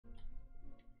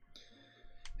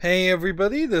Hey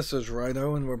everybody, this is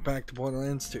Rydo and we're back to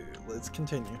Borderlands 2. Let's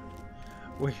continue.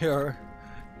 We are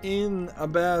in a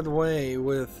bad way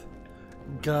with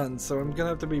guns, so I'm gonna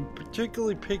have to be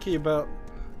particularly picky about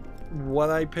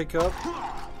what I pick up.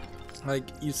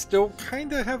 Like, you still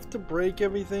kinda have to break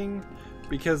everything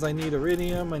because I need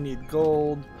iridium, I need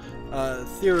gold.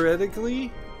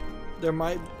 Theoretically, there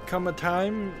might come a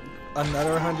time,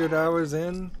 another 100 hours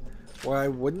in, where I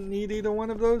wouldn't need either one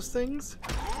of those things.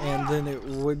 And then it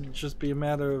would just be a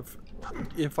matter of,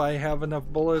 if I have enough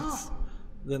bullets,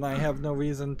 then I have no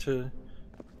reason to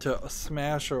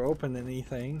smash or open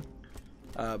anything.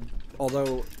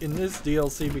 Although in this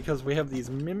DLC, because we have these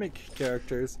mimic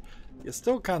characters, you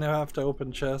still kind of have to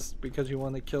open chests because you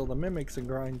want to kill the mimics and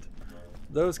grind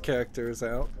those characters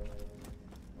out.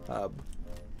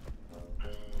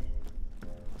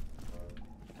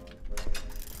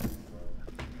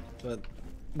 But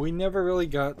we never really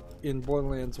got in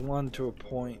Borderlands 1 to a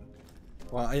point.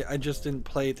 Well, I just didn't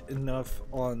play it enough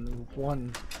on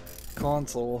one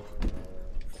console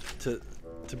to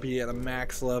be at a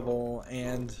max level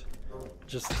and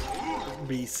just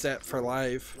be set for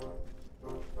life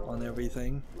on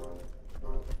everything.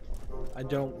 I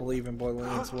don't believe in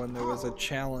Borderlands 1 there was a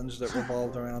challenge that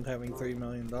revolved around having $3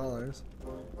 million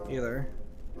either.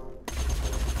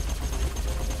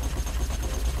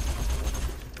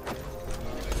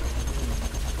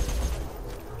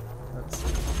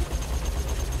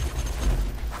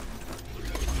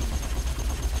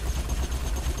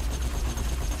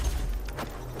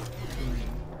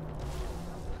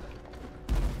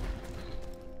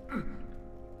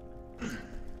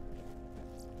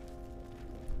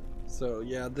 So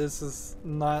yeah, this is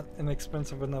not an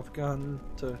expensive enough gun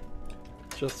to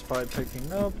justify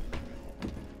picking up.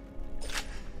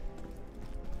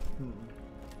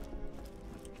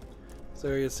 This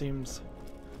area seems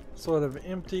sort of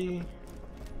empty.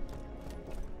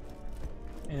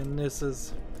 And this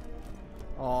is...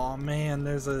 oh man,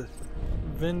 there's a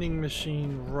vending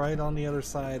machine right on the other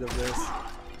side of this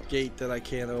gate that I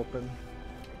can't open.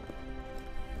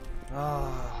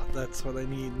 Ah, that's what I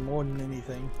need more than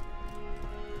anything.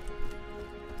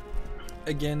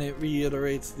 Again, it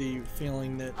reiterates the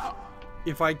feeling that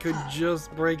if I could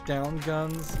just break down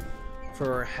guns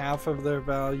for half of their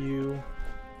value,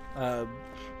 I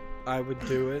would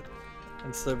do it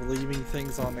instead of leaving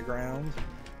things on the ground.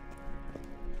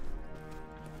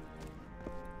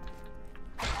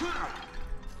 I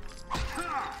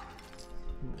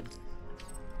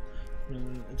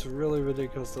mean, it's really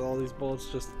ridiculous that all these bullets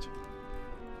just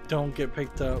don't get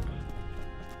picked up.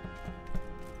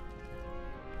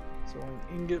 So an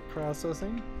ingot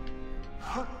processing.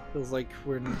 Feels like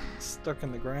we're stuck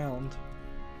in the ground.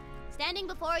 Standing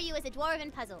before you is a dwarven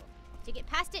puzzle. To get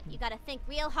past it, you gotta think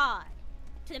real hard.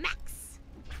 To the max!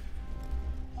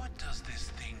 What does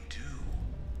this thing do?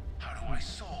 How do I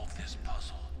solve this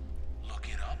puzzle? Look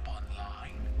it up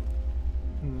online?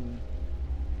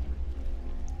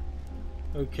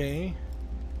 Okay.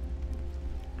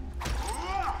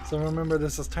 So remember,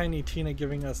 this is Tiny Tina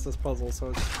giving us this puzzle, so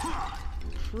it's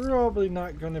probably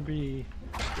not going to be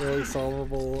really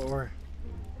solvable or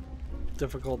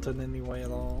difficult in any way at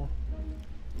all.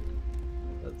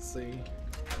 Let's see.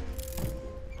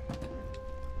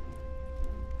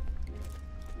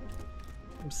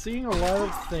 I'm seeing a lot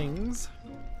of things.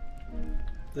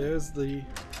 There's the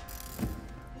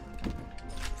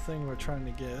thing we're trying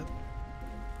to get.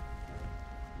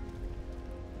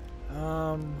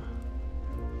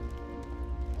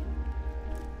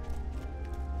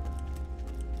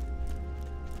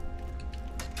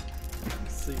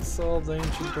 Let's see, solve the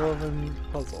ancient dwarven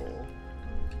puzzle.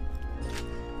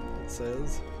 It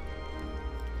says.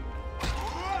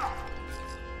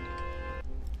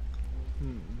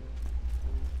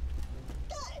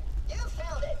 Got it! You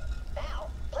found it!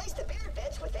 Now, place the beard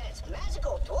bits within its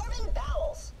magical dwarven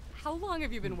bowels. How long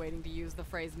have you been waiting to use the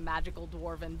phrase magical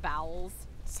dwarven bowels?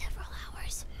 Several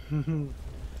hours.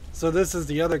 So this is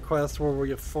the other quest where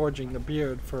we're forging the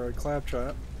beard for a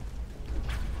claptrap.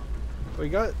 We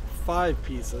got 5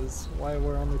 pieces. Why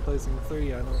we're only placing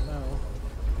 3, I don't know.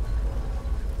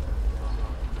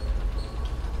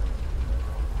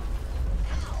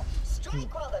 Now,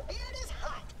 strike while the beard is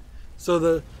hot. So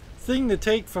the thing to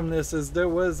take from this is there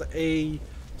was a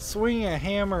swing a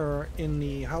hammer in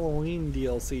the Halloween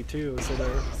DLC too, so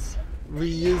they're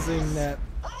reusing that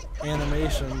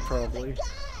animation probably.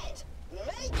 Guys,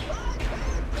 make my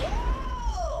beard grow!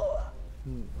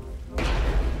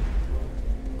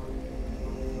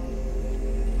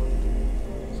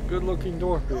 It's a good looking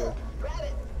dwarf beard. Grab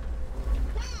it.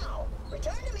 Now,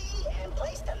 return to me and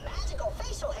place the magical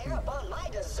facial hair upon my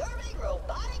deserving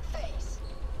robotic face.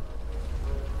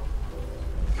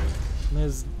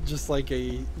 there's just like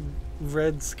a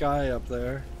red sky up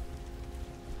there.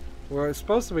 Where it's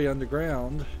supposed to be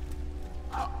underground.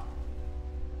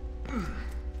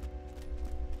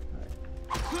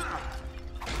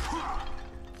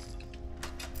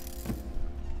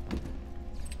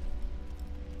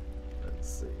 Let's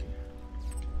see.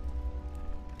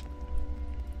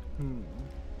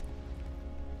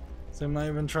 So I'm not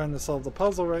even trying to solve the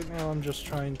puzzle right now, I'm just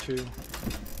trying to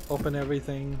open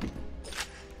everything.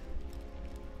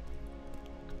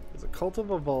 There's a cult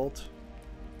of a vault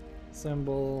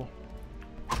symbol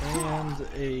and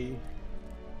a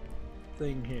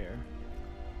thing here.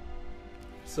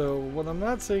 So what I'm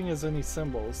not seeing is any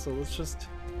symbols, so let's just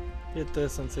hit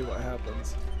this and see what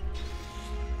happens.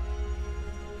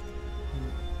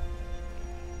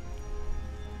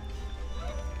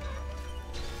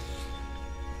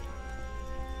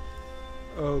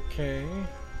 Okay.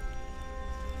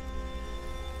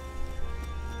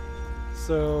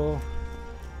 So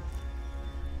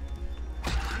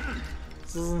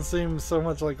this doesn't seem so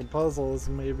much like a puzzle as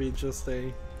maybe just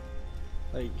a,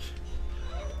 like,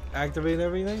 activate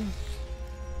everything?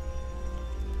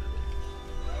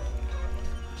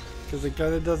 Because it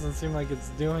kind of doesn't seem like it's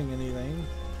doing anything.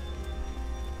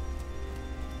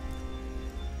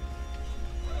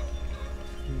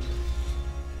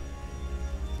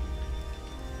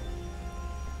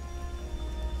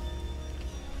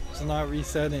 It's not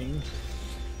resetting.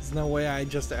 There's no way I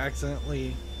just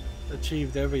accidentally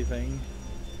achieved everything.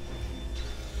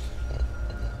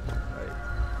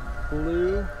 Right.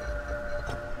 Blue.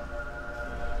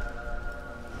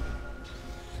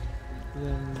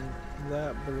 Then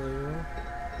that blue.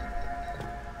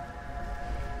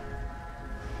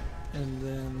 And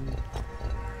then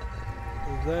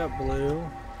that blue.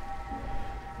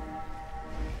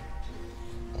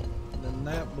 And then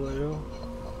that blue.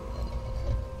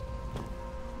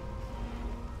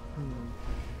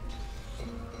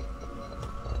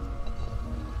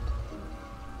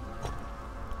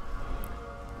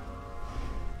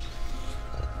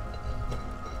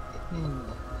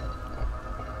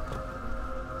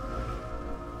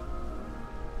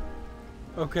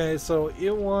 Okay, so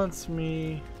it wants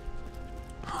me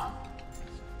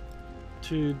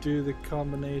to do the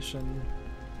combination.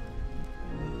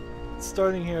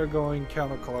 Starting here, going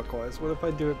counterclockwise. What if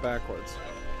I do it backwards?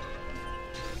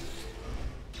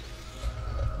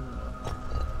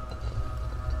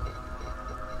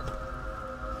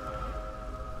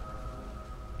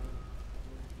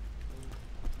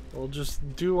 We'll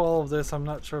just do all of this. I'm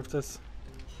not sure if this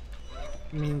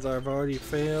means I've already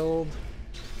failed.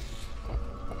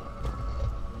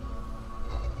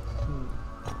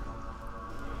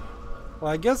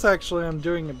 Well, I guess actually I'm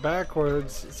doing it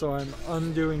backwards, so I'm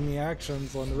undoing the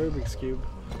actions on the Rubik's Cube,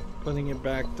 putting it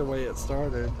back the way it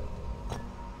started.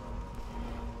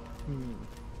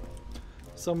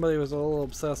 Somebody was a little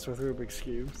obsessed with Rubik's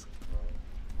Cubes.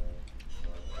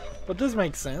 But this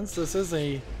makes sense. This is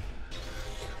a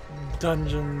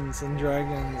Dungeons and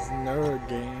Dragons nerd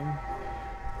game.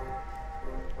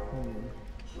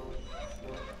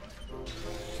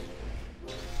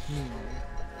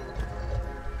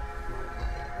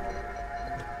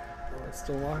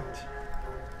 Still locked?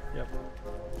 Yep.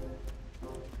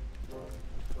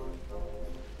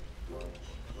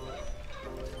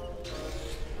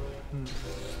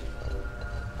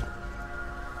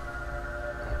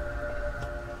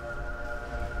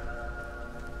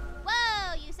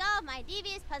 Whoa, you solved my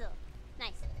devious puzzle.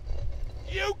 Nice.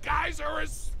 You guys are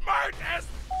as smart as...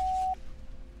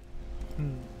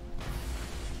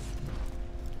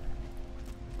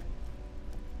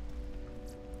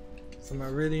 Some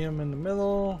iridium in the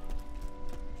middle.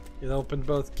 It opened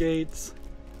both gates.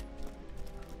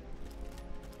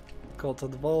 Call to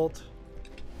the vault.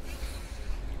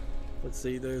 Let's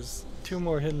see, there's 2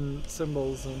 more hidden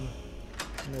symbols in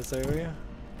this area.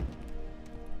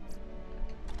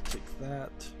 Take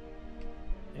that.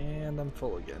 And I'm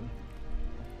full again.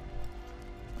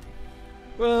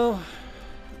 Well,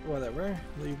 whatever.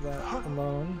 Leave that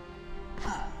alone.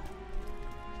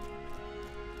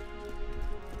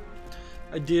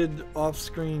 I did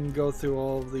off-screen go through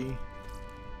all of the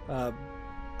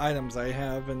items I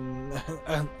have, and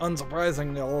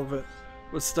unsurprisingly, all of it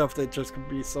was stuff that just could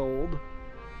be sold.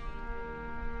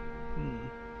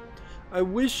 I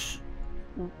wish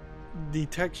the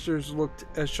textures looked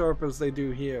as sharp as they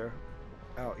do here,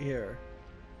 out here.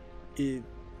 It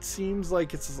seems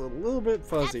like it's a little bit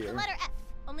fuzzier. That's the letter F.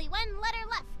 Only one letter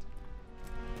left.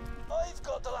 I've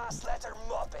got the last letter,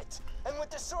 Muppet. And with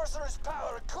the sorcerer's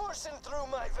power coursing through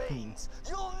my veins,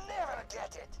 you'll never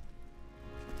get it.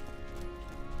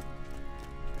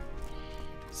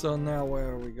 So now where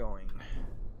are we going?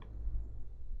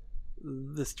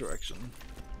 this direction.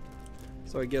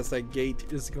 So I guess that gate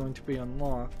is going to be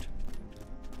unlocked.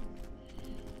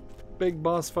 Big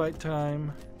boss fight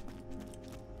time.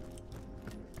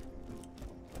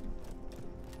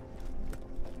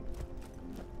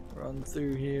 Run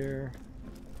through here.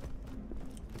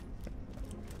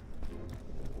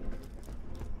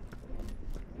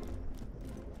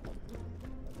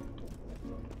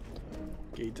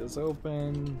 Gate is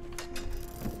open.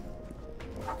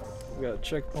 We got a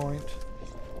checkpoint.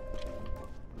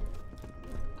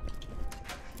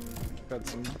 Got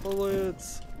some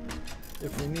bullets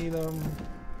if we need them.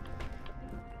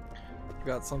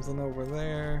 Got something over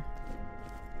there.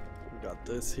 We got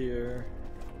this here.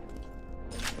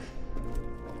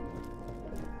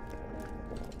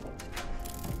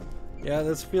 Yeah,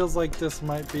 this feels like this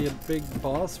might be a big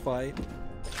boss fight.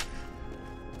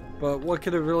 But what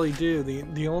could it really do?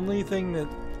 The only thing that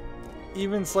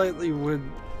even slightly would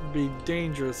be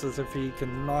dangerous is if he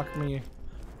can knock me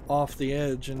off the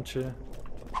edge into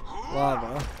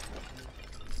lava.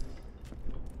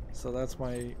 So that's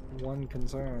my one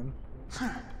concern.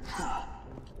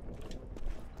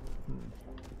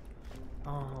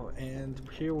 Oh, and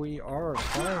here we are,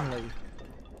 finally.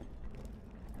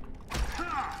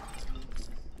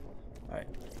 Alright.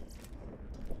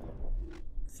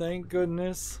 Thank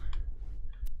goodness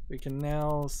we can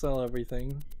now sell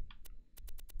everything.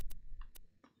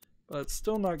 But it's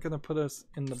still not going to put us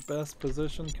in the best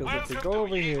position, because if we go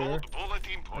over here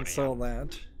and sell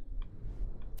that,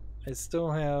 I still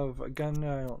have a gun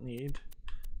that I don't need,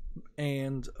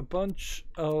 and a bunch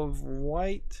of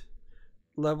white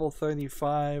level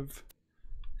 35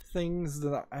 things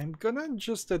that I'm gonna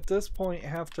just at this point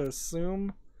have to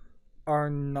assume are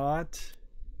not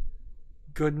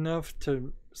good enough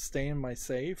to stay in my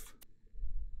safe.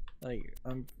 Like,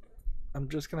 I'm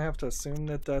just gonna have to assume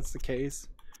that that's the case,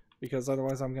 because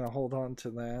otherwise I'm gonna hold on to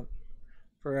that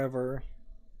forever.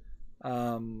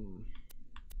 I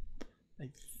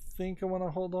think I want to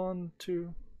hold on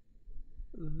to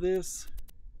this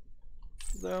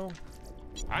though.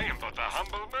 I am but a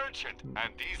humble merchant,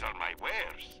 and these are my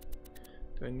wares.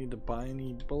 Do I need to buy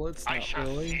any bullets? I Not shall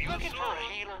really. see. Looking for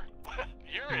a healer?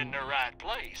 You're in the right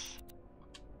place.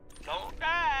 Don't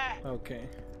die. Okay.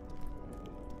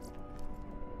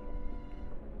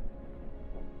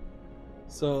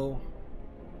 So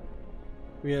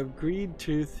we have Greed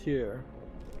Tooth here,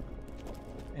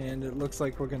 and it looks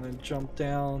like we're gonna jump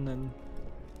down and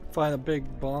fight a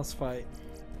big boss fight.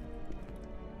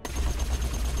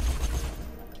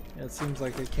 Yeah, it seems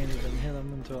like I can't even hit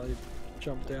him until I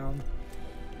jump down.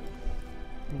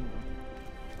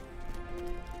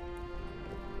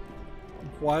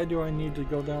 Why do I need to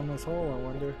go down this hole, I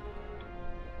wonder?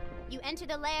 You enter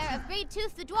the lair of Great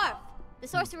Tooth the dwarf. The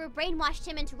sorcerer brainwashed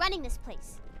him into running this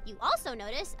place. You also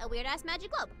notice a weird-ass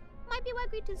magic globe. Might be why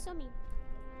Great Tooth's so mean.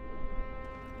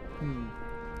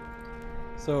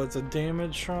 So it's a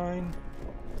damage shrine.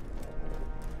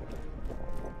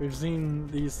 We've seen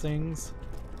these things.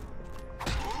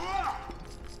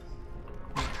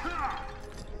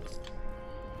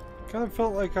 Kind of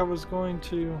felt like I was going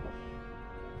to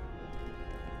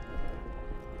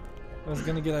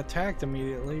get attacked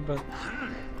immediately, but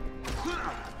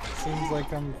seems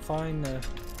like I'm fine to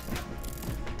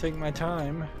take my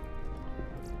time.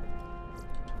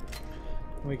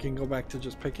 We can go back to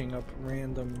just picking up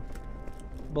random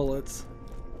bullets.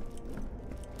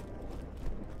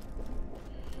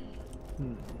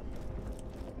 I'm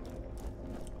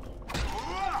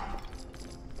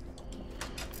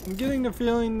getting the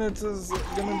feeling that there's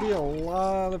gonna be a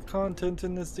lot of content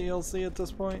in this DLC at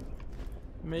this point.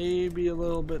 Maybe a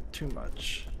little bit too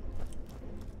much.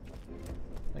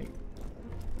 Like,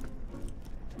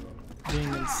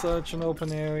 being in such an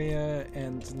open area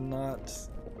and not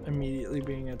immediately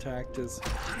being attacked is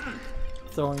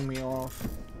throwing me off.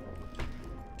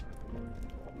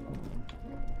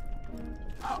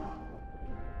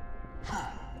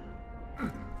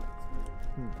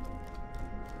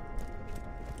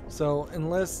 So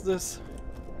unless this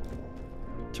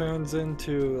turns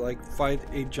into like fight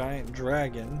a giant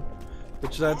dragon,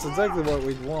 which that's exactly what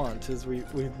we'd want, is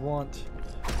we'd want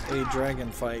a dragon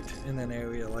fight in an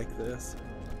area like this.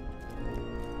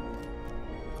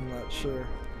 I'm not sure.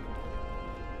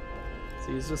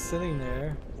 So he's just sitting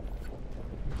there.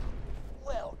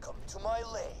 Welcome to my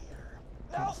lair.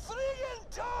 Now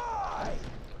friggin' die!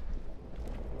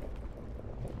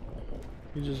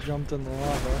 He just jumped in the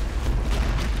lava.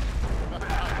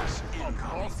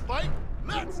 Boss fight?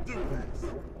 Let's do this.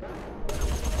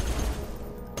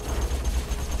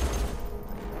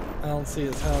 I don't see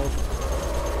his health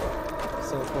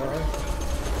so far.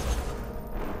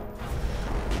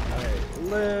 Alright.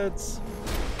 let's...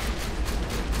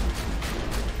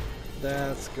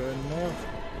 That's good enough.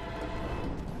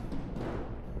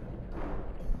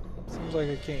 Seems like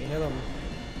I can't hit him.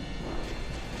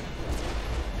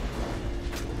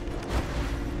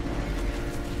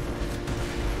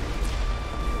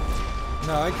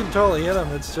 No, I can totally hit him,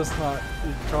 it's just not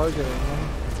targeting him.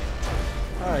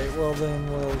 Alright, well then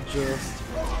we'll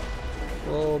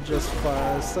just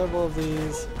fire several of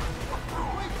these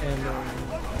and then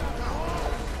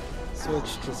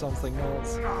switch to something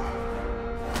else.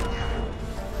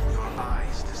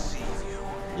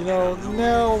 You know,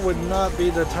 now would not be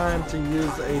the time to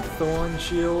use a thorn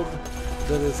shield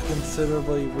that is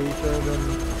considerably weaker than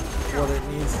what it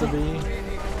needs to be.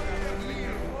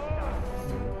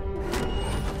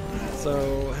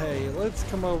 So, hey, let's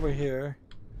come over here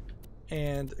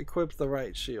and equip the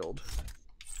right shield.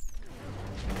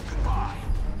 Goodbye.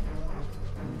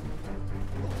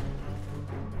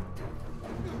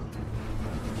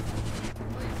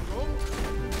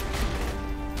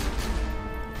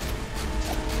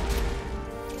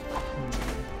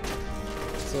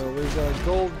 So we've got a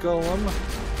gold golem.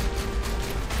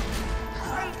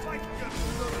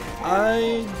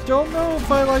 I don't know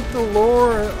if I like the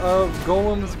lore of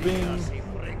golems being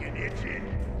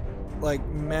like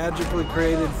magically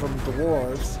created from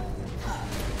dwarves.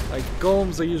 Like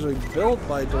golems are usually built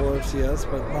by dwarves, yes,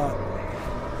 but not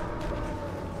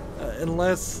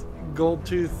unless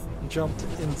Goldtooth jumped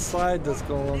inside this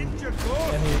golem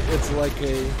and it's like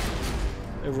a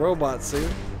robot suit.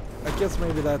 I guess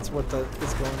maybe that's what that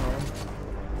is going on.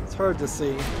 It's hard to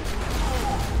see.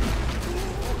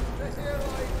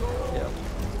 Yep.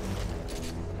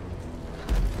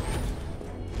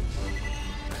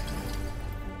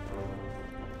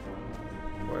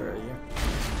 Where are you?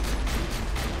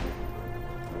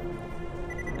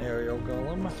 An aerial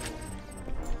golem.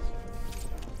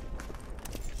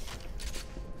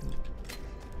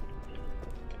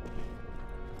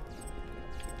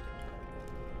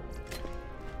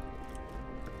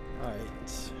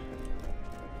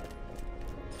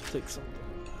 Take some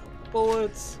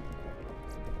bullets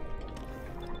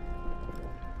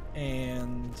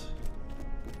and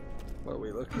what are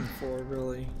we looking for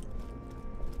really?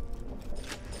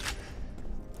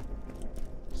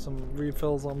 Some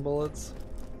refills on bullets,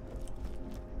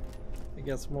 I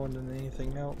guess, more than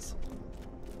anything else.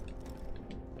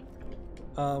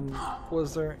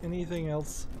 Was there anything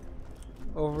else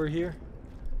over here?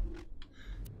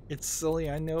 It's silly,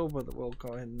 I know, but we'll go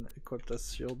ahead and equip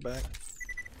this shield back.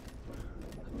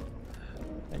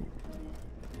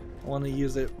 I want to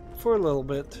use it for a little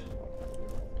bit,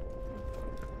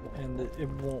 and it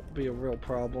won't be a real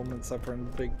problem except for in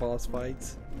big boss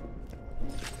fights.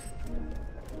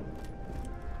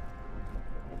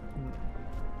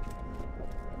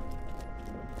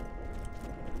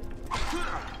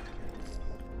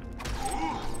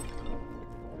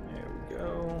 There we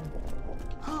go.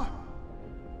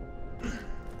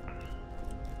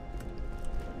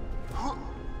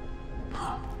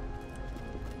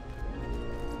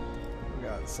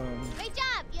 Great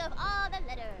job! You have all the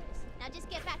letters. Now just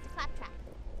get back to Claptrap.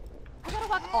 I gotta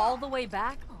walk all the way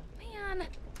back? Oh, man.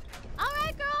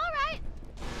 Alright, girl, alright.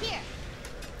 Here.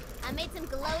 I made some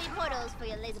glowy portals for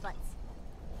your laser butts.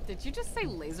 Did you just say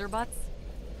laser butts?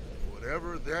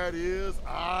 Whatever that is,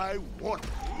 I want it.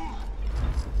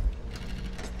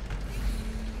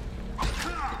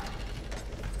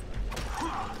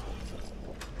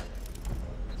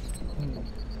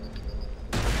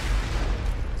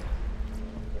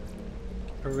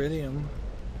 Iridium.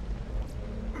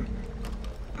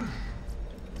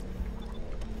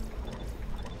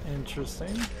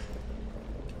 Interesting.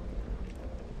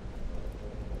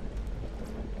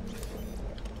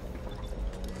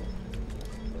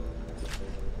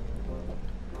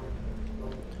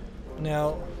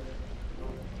 Now,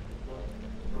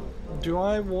 do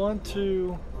I want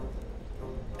to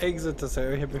exit this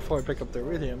area before I pick up the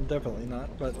iridium? Definitely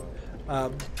not, but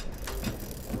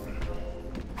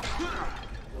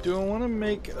do I want to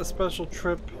make a special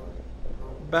trip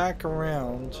back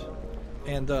around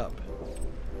and up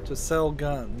to sell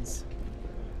guns?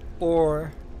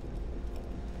 Or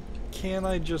can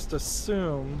I just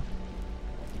assume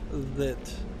that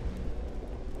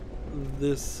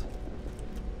this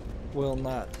will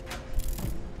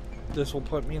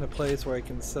put me in a place where I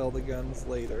can sell the guns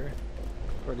later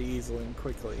pretty easily and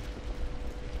quickly?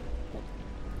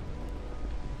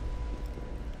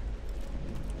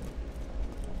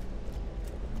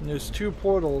 And there's two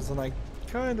portals, and I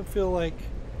kind of feel like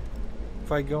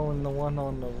if I go in the one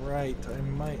on the right, I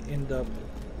might end up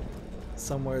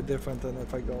somewhere different than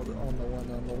if I go on the one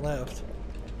on the left.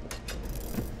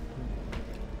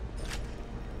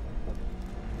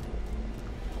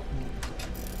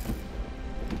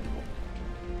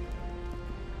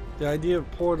 The idea of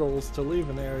portals to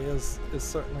leave an area is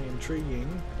certainly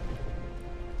intriguing.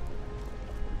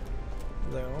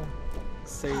 Though,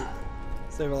 save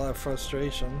a lot of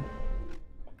frustration.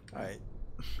 Alright,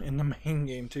 in the main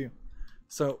game too.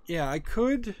 So yeah, I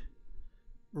could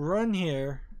run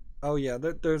here. Oh yeah,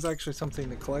 there's actually something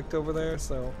to collect over there,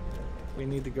 so we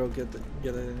need to go get it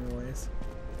anyways.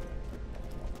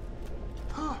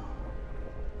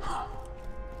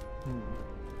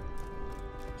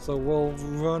 So we'll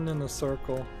run in a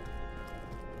circle.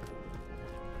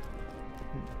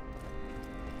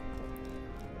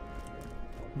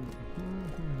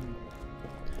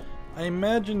 I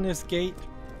imagine this gate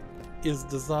is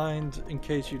designed in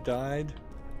case you died,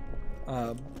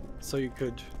 so you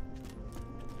could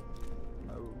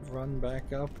run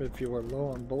back up if you were low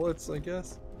on bullets, I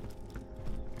guess.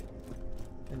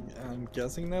 And I'm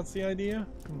guessing that's the idea?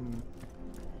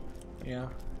 Yeah,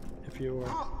 if you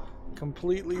were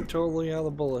completely, totally out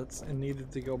of bullets and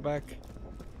needed to go back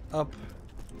up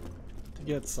to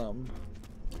get some,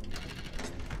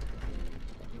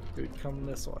 you would come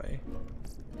this way.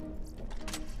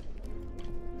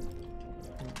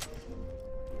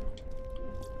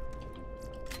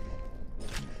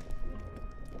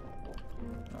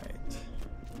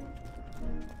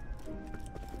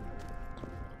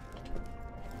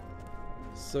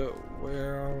 So,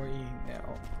 where are we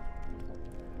now?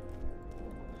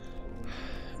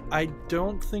 I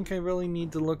don't think I really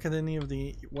need to look at any of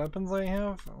the weapons I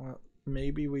have. Well,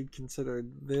 maybe we'd consider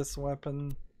this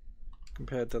weapon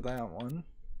compared to that one.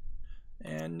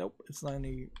 And nope, it's not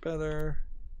any better.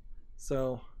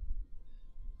 So,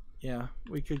 yeah,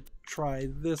 we could try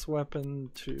this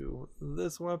weapon to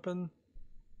this weapon.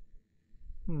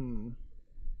 Nope,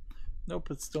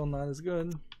 it's still not as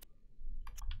good.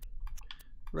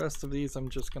 Rest of these I'm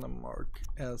just gonna mark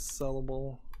as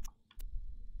sellable.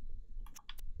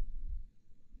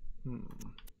 I'm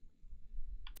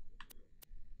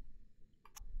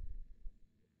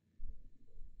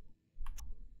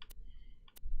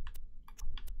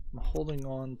holding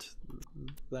on to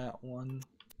that one.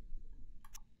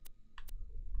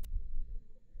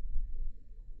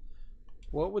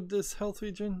 What would this health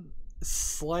regen?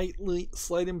 Slight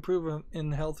improvement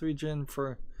in health regen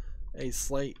for a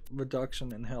slight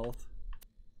reduction in health.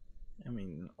 I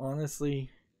mean, honestly,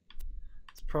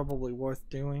 it's probably worth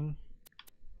doing.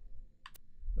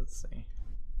 Let's see.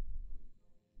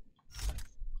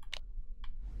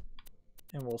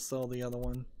 And we'll sell the other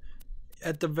one.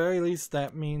 At the very least,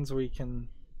 that means we can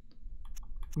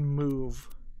move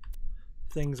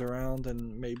things around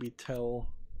and maybe tell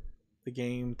the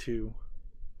game to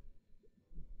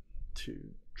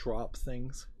drop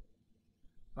things.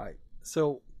 Alright,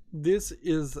 so this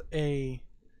is a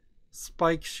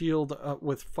spike shield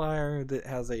with fire that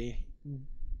has a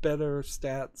better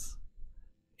stats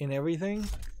in everything.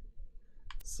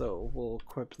 So we'll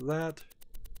equip that.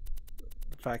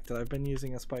 The fact that I've been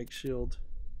using a spike shield,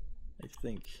 I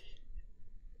think,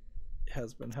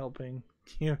 has been helping.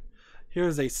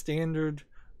 Here's a standard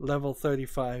level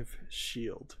 35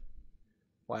 shield.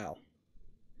 Wow.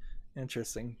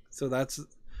 Interesting. So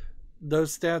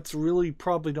those stats really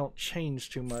probably don't change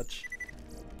too much.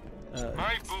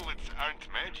 My bullets aren't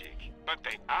magic, but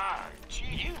they are.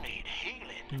 You need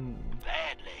healing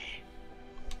badly.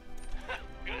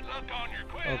 Good luck on your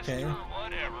quest or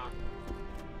whatever.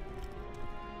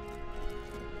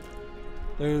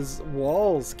 There's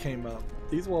walls came up.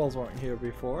 These walls weren't here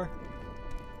before.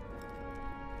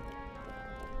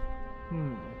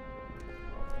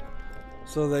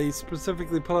 So they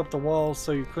specifically put up the walls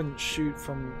so you couldn't shoot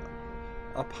from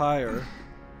up higher.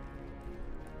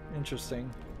 Interesting.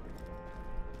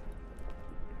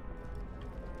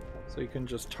 So you can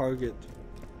just target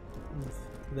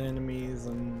the enemies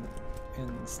and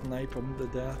snipe them to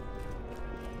death.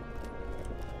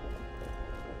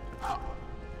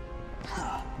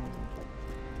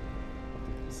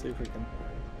 Let's see if we can.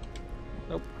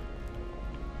 Nope.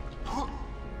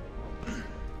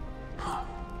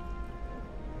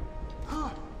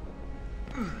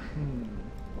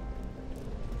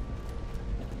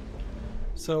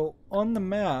 So on the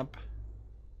map,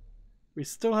 we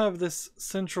still have this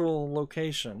central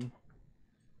location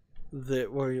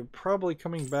that we're probably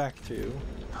coming back to.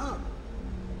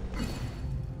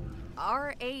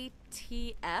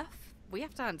 RATF? We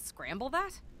have to unscramble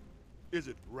that? Is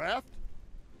it raft?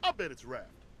 I bet it's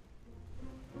raft.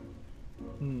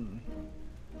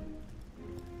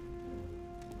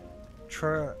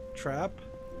 Trap?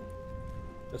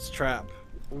 It's trap.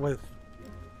 With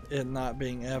it not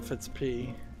being F, it's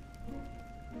P.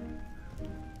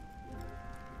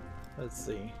 Let's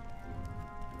see.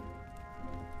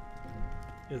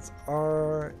 It's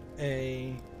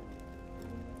R-A-F-T.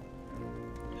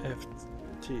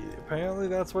 Apparently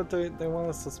that's what they want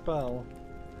us to spell.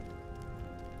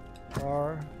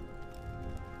 R-A-F-T.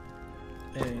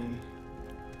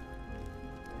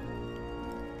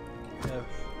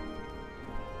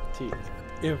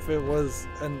 If it was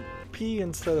an P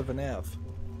instead of an F.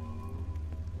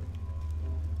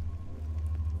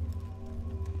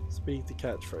 Speak the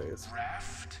catchphrase.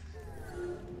 Raft?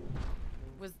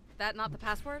 Was that not the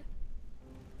password?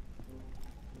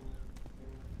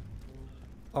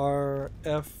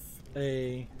 R-F-A-R-T.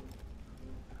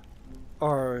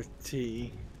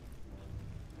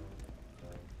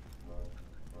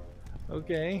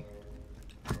 Okay.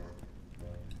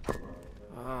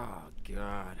 Oh,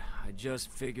 God. I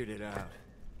just figured it out.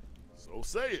 So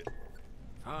say it.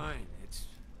 Fine, it's...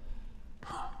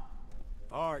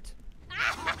 Fart.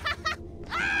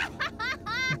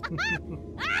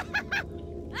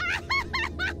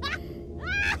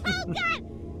 Oh God!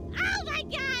 Oh my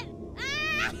God!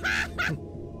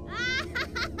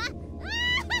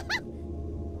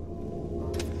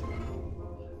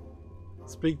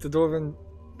 Speak the Dwarven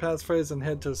passphrase and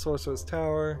head to the Sorcerer's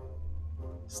Tower.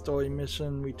 Story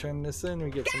mission. We turn this in. We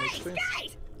get some experience.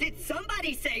 Guys! Did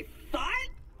somebody say fart?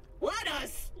 What a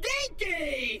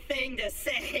stinky thing to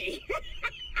say!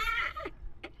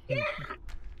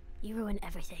 You ruin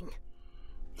everything.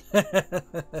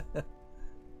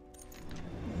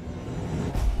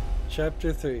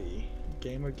 Chapter 3.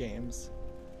 Game of Games.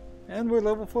 And we're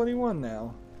level 41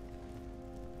 now.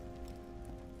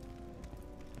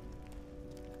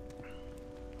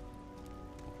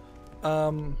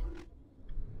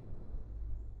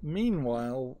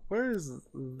 Meanwhile, where is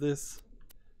this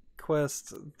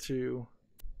quest to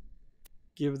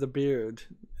give the beard?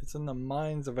 It's in the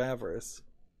Mines of Avarice,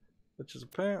 which is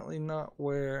apparently not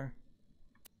where.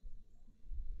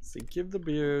 See, give the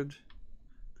beard to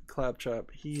Claptrap.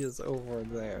 He is over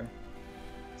there.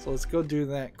 So let's go do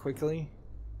that quickly.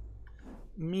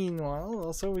 Meanwhile,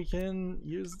 also we can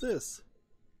use this.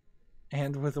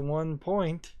 And with 1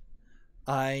 point,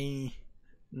 I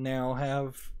now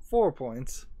have 4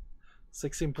 points.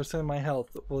 16% of my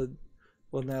health will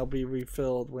now be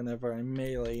refilled whenever I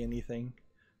melee anything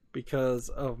because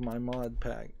of my mod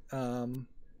pack. Let's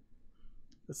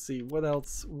see, what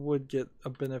else would get a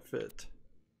benefit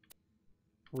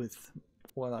with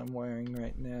what I'm wearing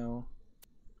right now?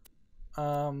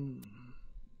 I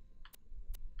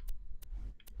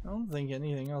don't think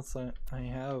anything else I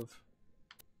have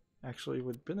actually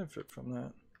would benefit from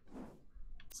that.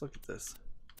 Let's look at this.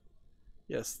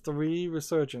 Yes, 3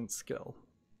 resurgence skill.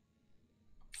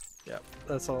 Yep,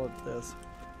 that's all it is.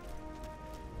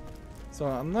 So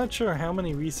I'm not sure how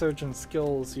many resurgence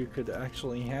skills you could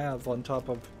actually have on top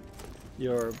of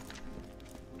your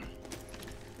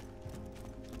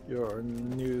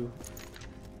new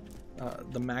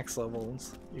the max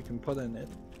levels you can put in it.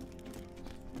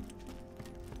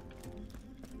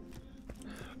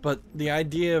 But the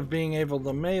idea of being able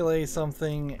to melee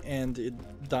something and it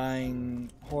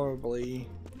dying horribly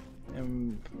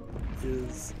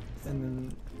is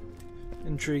an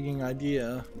intriguing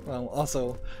idea. Well,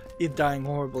 also it dying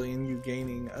horribly and you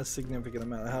gaining a significant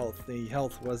amount of health. The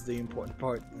health was the important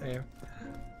part there.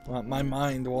 Well, my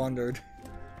mind wandered.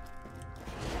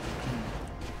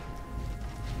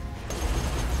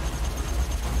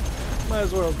 Might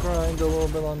as well grind a little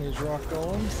bit on these rock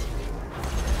golems.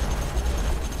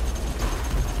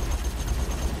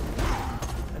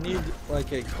 I need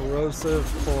like a corrosive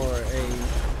or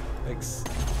a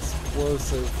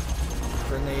explosive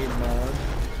grenade mod.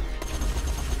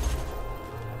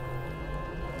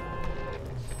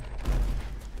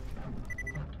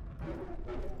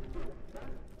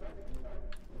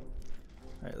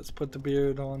 Alright, let's put the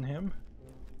beard on him.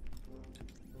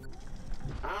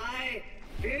 I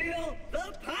feel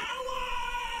the power!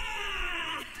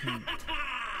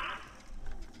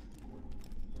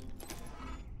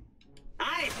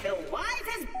 I feel wise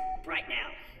as right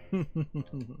now.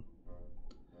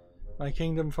 My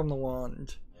kingdom from the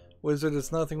wand. Wizard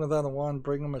is nothing without a wand.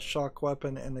 Bring him a shock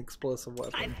weapon and explosive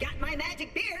weapon. I've got my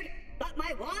magic beard, but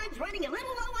my wand's running a little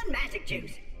low on magic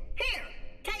juice. Here,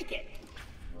 take it.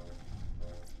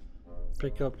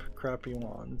 Pick up crappy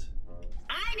wand.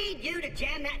 I need you to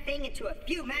jam that thing into a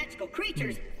few magical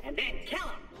creatures and then kill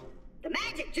them. The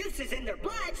magic juices in their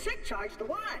blood should charge the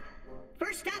wand.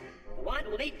 First up, the wand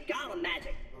will need golem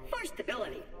magic. First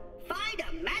ability, find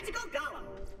a magical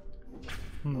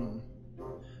golem.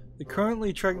 The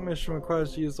currently tracked mission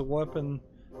requires to use a weapon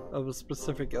of a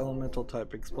specific elemental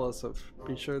type explosive.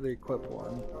 Be sure to equip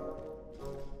one.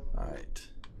 Alright.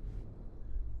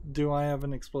 Do I have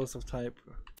an explosive type?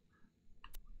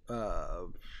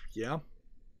 Yeah.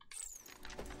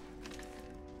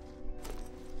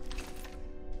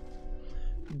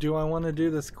 Do I want to do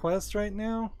this quest right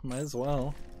now? Might as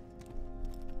well.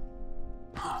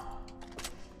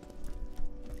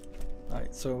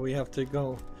 Alright, so we have to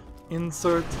go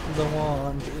insert the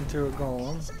wand into a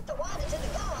golem. Insert the wand into the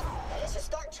golem, and it should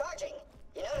start charging.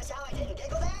 You notice how I didn't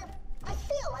giggle there? I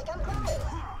feel like I'm growing.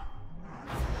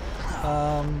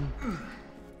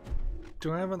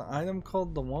 Do I have an item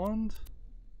called the wand?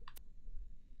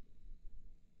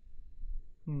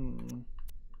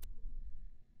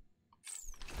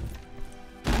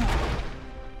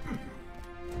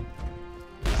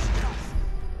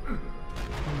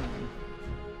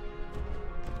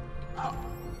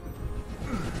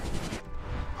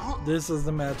 This is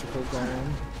the magical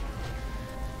golem.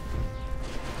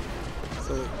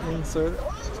 So insert. The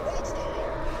wand's reached in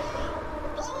there.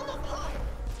 Blow them apart.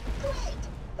 Great.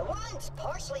 The wand's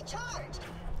partially charged.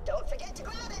 Don't forget to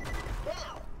grab it.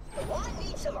 Now, the wand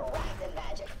needs some arachnid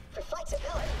magic for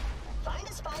flexibility. Find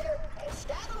a spider and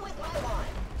stab him with my wand.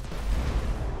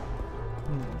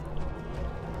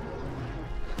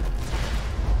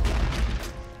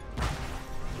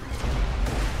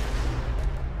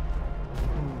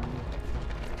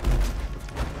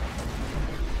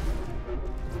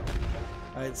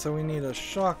 Alright, so we need a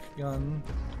shotgun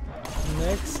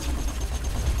next.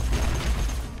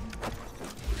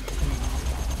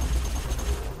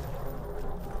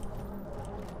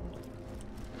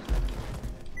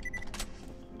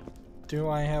 Do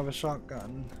I have a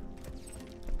shotgun?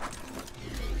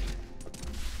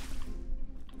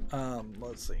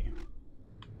 Let's see.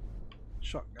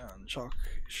 Shotgun, shock.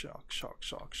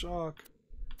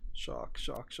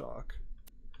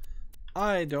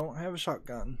 I don't have a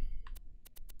shotgun.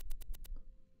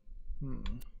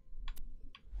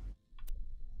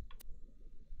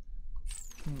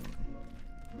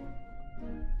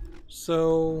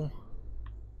 So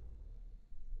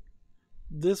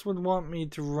this would want me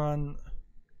to run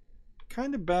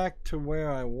kind of back to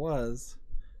where I was,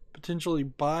 potentially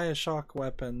buy a shock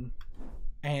weapon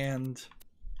and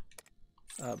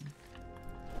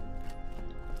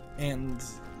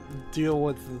deal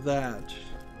with that.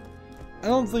 I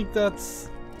don't think that's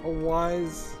a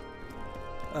wise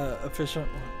efficient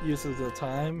use of the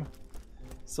time,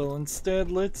 so instead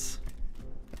let's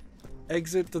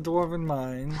exit the Dwarven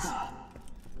Mines,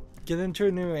 get into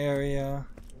a new area,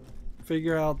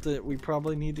 figure out that we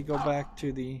probably need to go back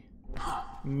to the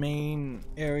main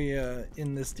area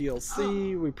in this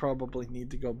DLC. We probably need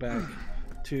to go back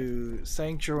to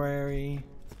Sanctuary,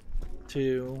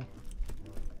 to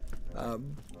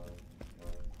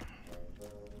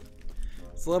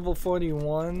it's level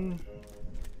 41.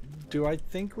 Do I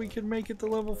think we could make it to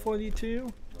level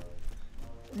 42?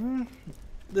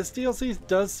 This DLC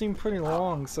does seem pretty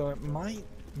long, so it might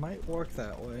work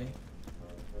that way.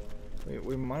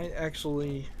 We might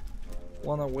actually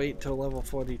want to wait till level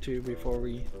 42 before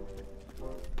we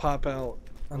pop out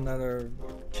another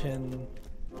 10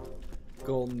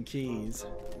 golden keys.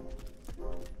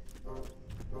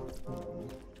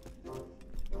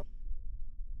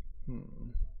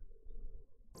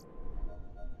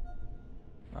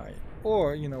 Alright,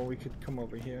 or, you know, we could come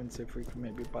over here and see if we can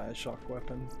maybe buy a shock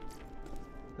weapon.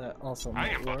 That also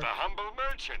might work. I am but a humble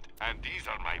merchant, and these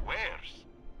are my wares.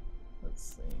 Let's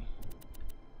see.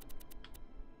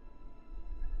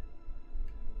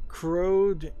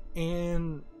 Corrode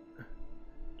and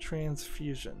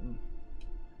transfusion.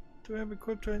 Do I have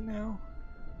equipped right now?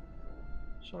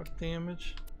 Shock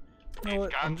damage. You know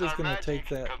what? I'm just gonna take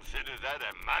that. Consider that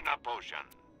a mana potion.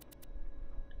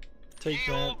 Take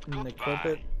that and equip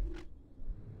it.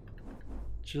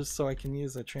 Just so I can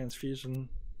use a transfusion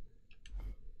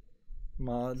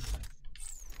mod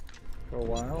for a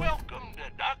while. Welcome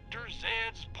to Dr.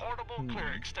 Zed's portable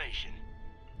cleric station.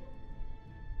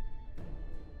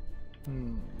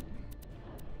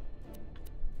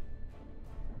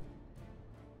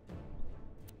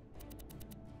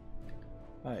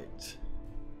 Alright.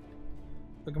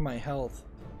 Look at my health.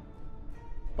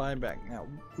 Buyback now.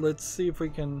 Let's see if we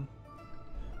can.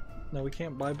 No, we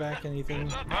can't buy back anything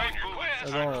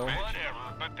at all.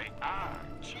 But they are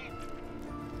cheap.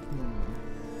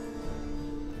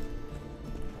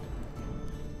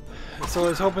 So I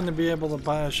was hoping to be able to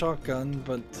buy a shotgun,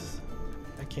 but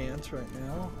I can't right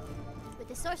now. With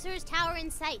the Sorcerer's Tower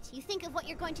in sight, you think of what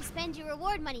you're going to spend your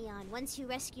reward money on once you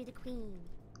rescue the Queen.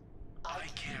 I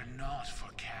care not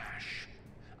for cash.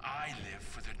 I live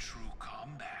for the true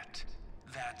combat.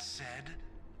 That said,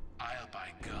 I'll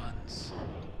buy guns.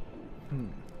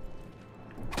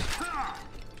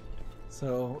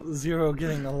 So Zero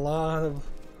getting a lot of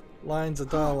lines of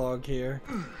dialogue here.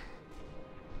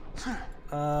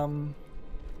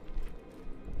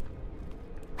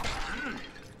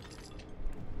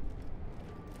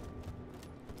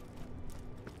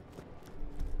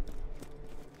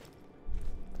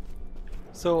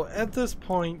 So at this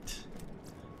point,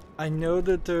 I know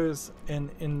that there's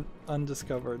an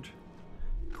undiscovered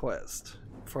quest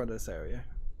for this area.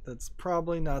 That's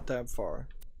probably not that far.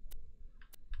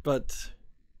 But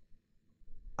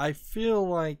I feel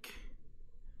like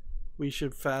we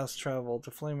should fast travel to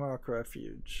Flamerock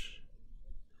Refuge.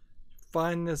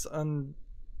 Find this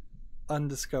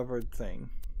undiscovered thing.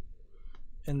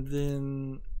 And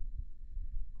then...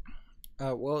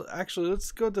 well, actually,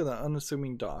 let's go to the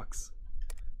unassuming docks.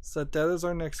 Set that as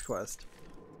our next quest.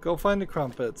 Go find the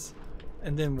crumpets.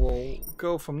 And then we'll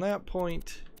go from that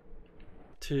point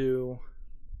to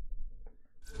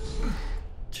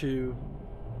the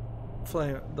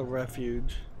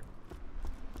refuge.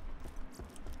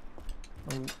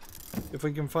 If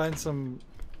we can find some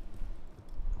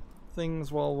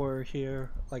things while we're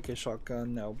here, like a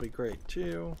shotgun, that would be great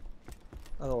too.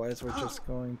 Otherwise, we're just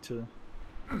going to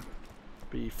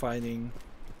be fighting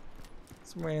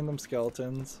some random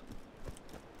skeletons.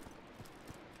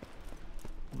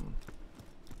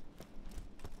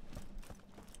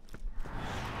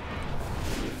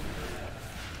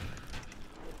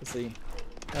 Let's see.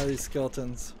 How these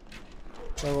skeletons?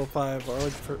 Level 5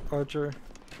 archer.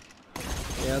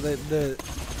 Yeah, the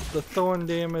thorn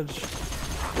damage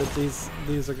that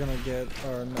these are gonna get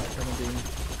are not gonna be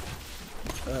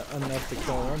enough to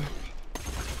kill them.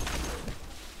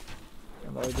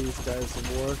 And all these guys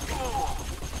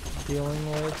worth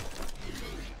dealing with.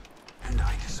 And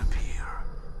I disappear,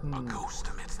 a ghost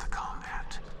amidst the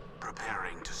combat,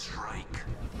 preparing to strike.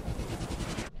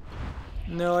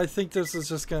 No, I think this is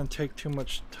just gonna take too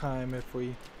much time if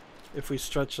we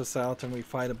stretch this out and we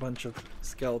fight a bunch of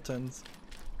skeletons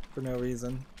for no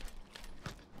reason.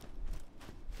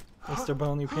 Mr.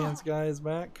 Bony Pants guy is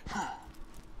back.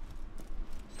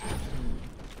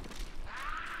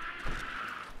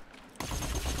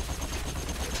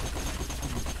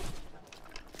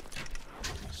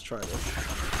 Let's try this.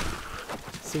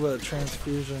 See what a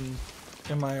transfusion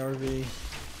MIRV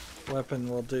weapon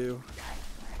will do.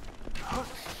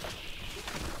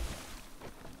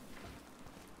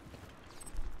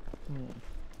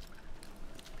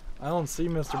 I don't see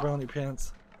Mr. Brownie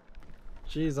Pants.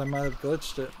 Jeez, I might have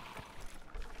glitched it.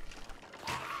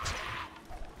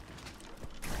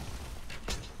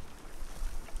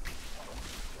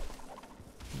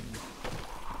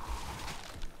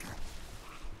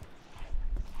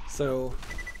 So,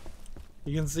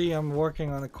 you can see I'm working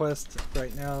on a quest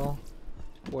right now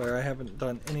where I haven't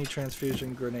done any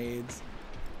transfusion grenades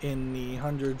in the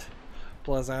 100+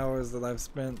 hours that I've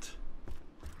spent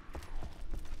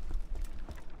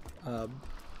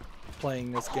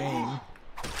playing this game.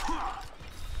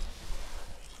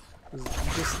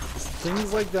 Just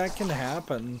things like that can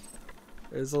happen.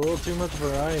 There's a little too much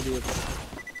variety.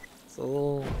 It's a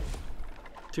little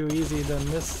too easy to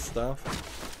miss stuff.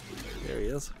 There he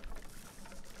is.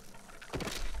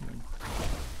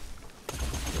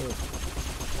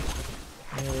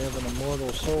 Here we have an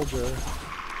immortal soldier.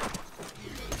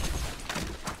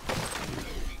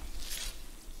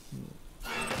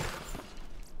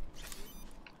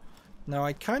 Now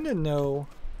I kind of know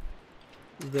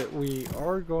that we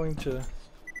are going to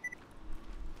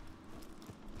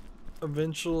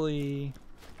eventually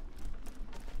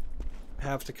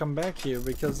have to come back here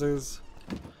because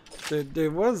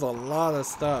there was a lot of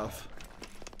stuff.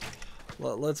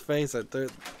 Let's face it,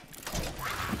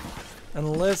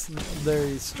 unless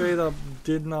they straight up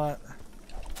did not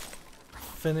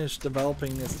finish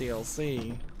developing this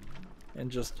DLC and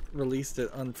just released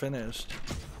it unfinished.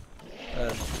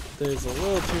 There's a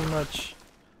little too much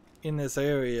in this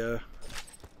area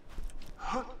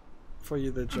for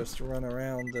you to just run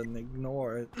around and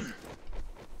ignore it.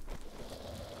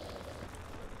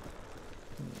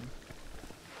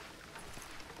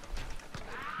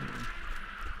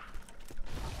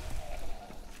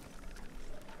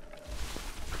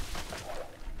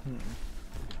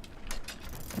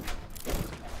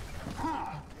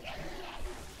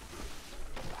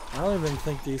 I don't even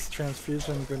think these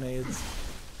transfusion grenades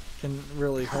can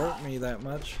really hurt me that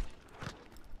much.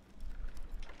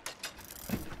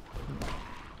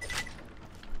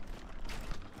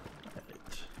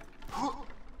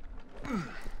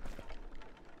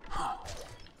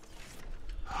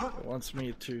 It wants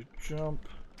me to jump.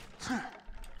 I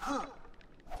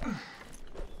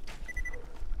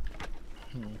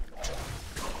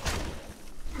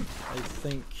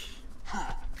think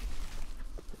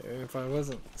if I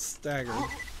wasn't staggered.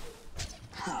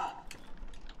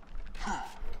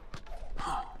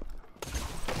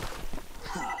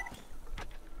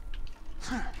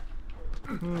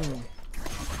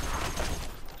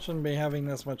 Shouldn't be having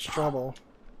this much trouble.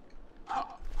 Why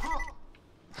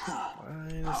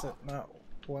does it not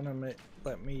want to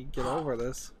let me get over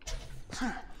this?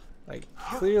 Like,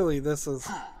 clearly this is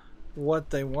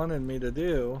what they wanted me to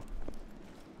do.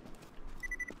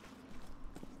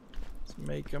 Let's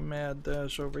make a mad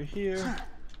dash over here.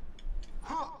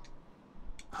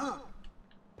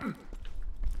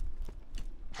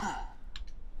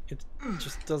 It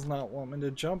just does not want me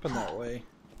to jump in that way.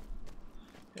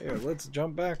 Here, let's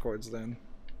jump backwards then.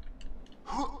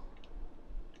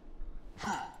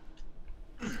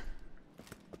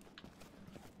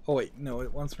 Oh wait, no,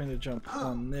 it wants me to jump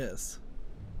on this.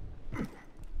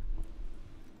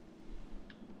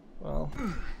 Well,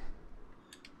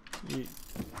 you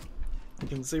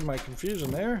can see my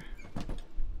confusion there.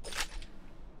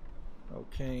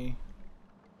 Okay.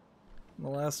 The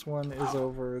last one is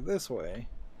over this way.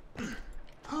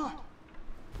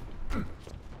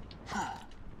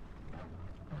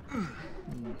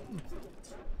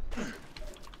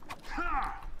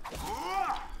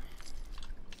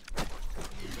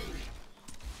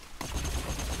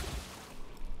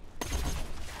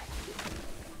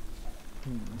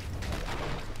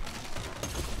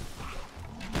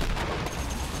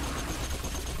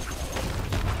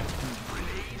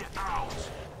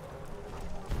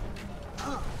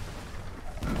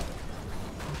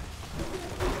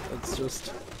 Let's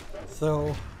just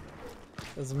throw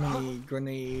as many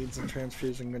grenades and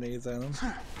transfusion grenades at him.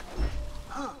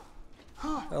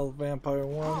 Hell, Vampire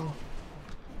 1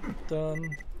 done.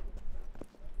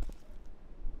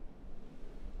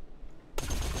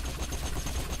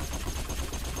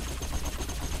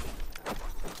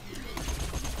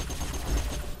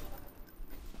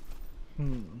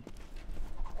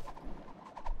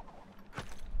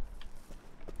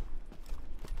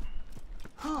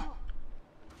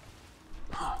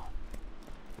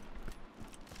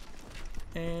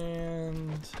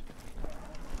 And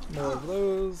more of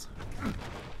those.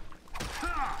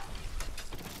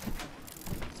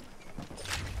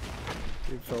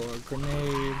 Refill our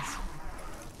grenades.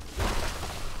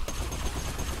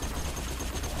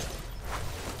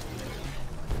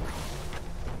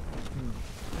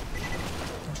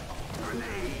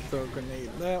 Throw a grenade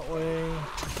that way.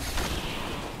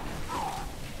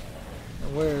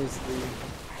 And where's the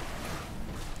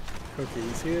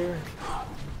cookies here?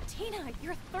 Tina,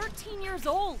 you're 13 years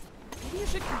old. Maybe you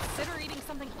should consider eating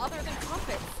something other than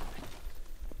crumpets.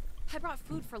 I brought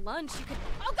food for lunch. You could...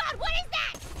 Oh God, what is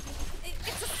that?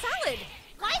 It's a salad.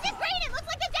 Why is it green? It looks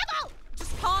like the devil!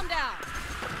 Just calm down.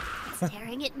 It's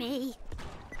staring at me.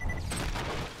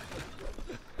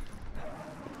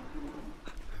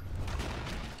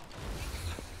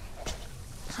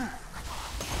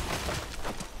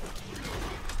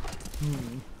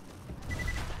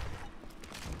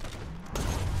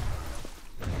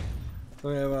 So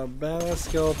we have a badass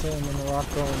skeleton and a rock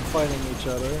golem fighting each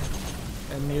other,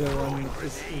 and neither one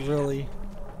is really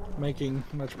making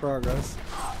much progress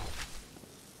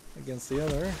against the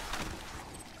other.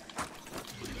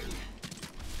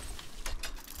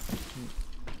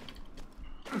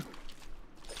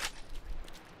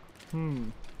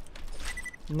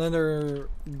 Another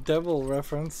devil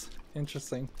reference.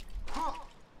 Interesting.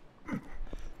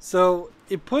 So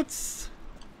it puts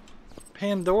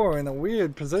Pandora in a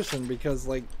weird position because,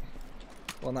 like,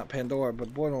 well, not Pandora,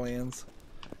 but Borderlands.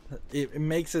 It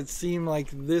makes it seem like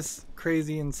this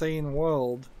crazy, insane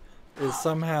world is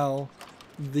somehow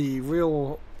the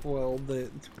real world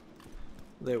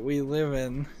that we live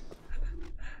in,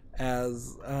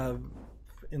 as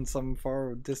in some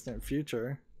far distant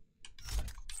future.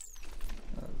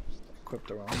 Equipped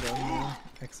the wrong gun there,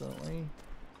 accidentally.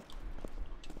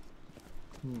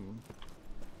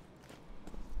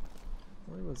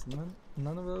 Where was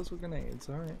none of those were grenades,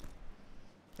 alright.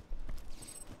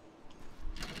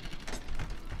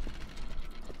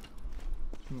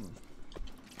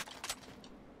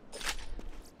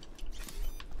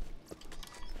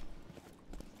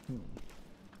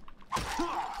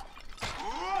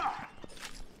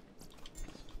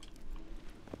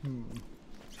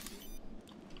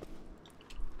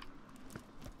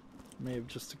 May have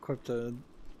just equipped a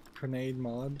grenade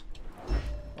mod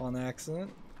on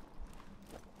accident.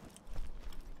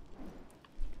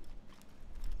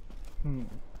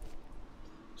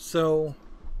 So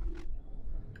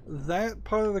that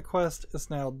part of the quest is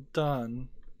now done,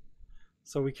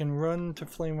 so we can run to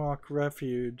Flamerock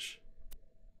Refuge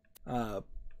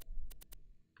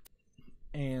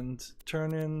and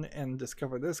turn in and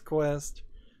discover this quest,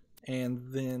 and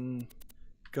then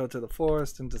go to the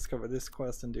forest and discover this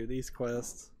quest and do these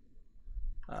quests.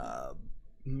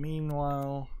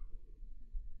 Meanwhile,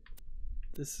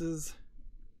 This is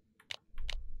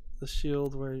the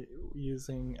shield we're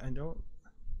using.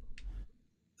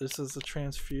 This is the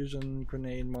transfusion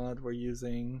grenade mod we're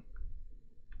using.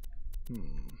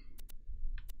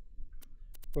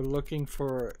 We're looking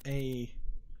for a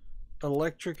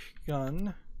electric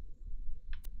gun.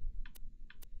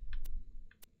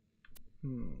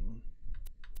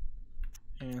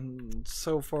 And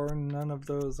so far none of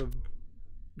those have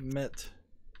met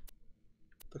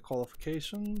the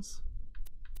qualifications.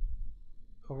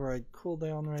 Override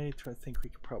cooldown rate, I think we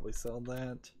could probably sell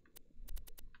that.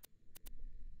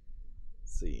 Let's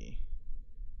see.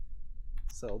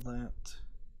 Sell that.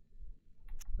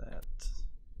 That.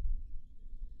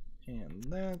 And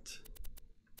that.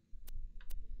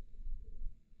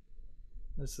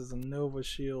 This is a Nova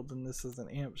shield and this is an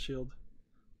amp shield.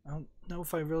 I don't know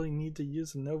if I really need to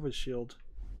use a Nova shield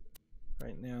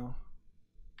right now.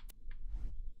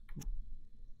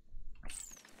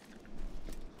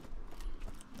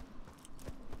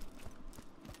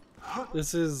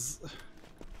 This is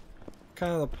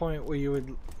kind of the point where you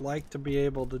would like to be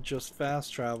able to just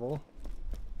fast travel,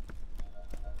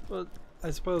 but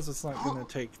I suppose it's not going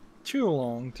to take too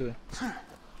long to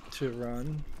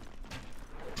run.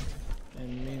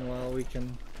 And meanwhile we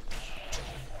can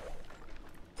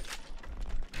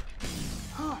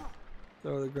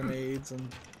throw the grenades and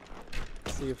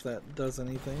see if that does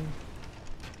anything.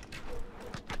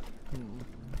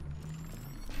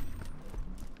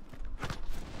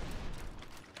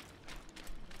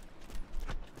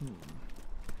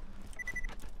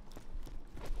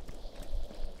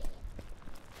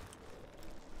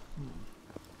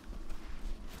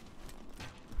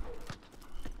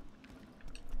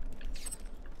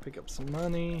 Pick up some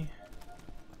money.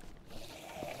 I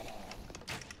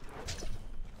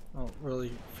don't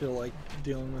really feel like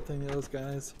dealing with any of those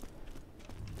guys.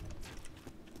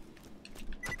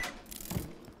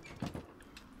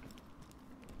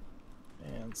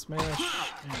 And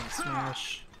smash, and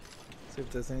smash. See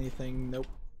if there's anything. Nope.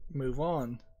 Move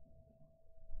on.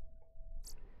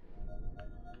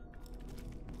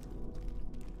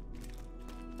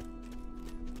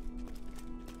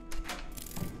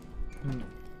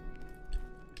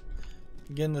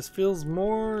 Again, this feels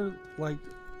more like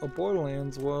a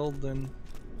Borderlands world than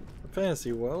a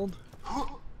fantasy world.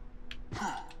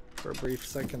 For a brief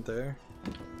second there.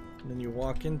 And then you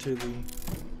walk into the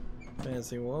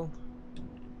fantasy world.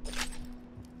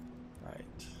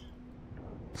 Right.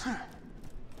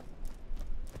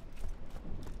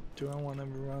 Do I want to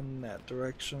run that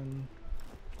direction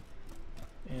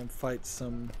and fight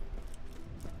some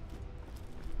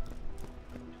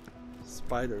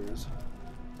spiders?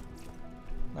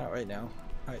 Not right now.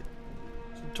 Alright.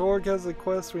 So Torg has a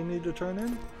quest we need to turn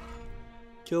in.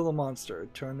 Kill the monster.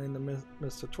 Turn into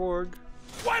Mr. Torg.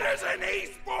 What is an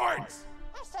esports?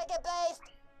 Second base.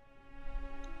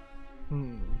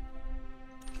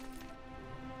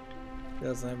 He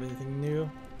doesn't have anything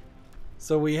new.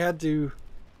 So we had to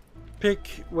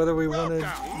pick whether we wanted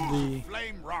the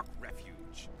Flame Rock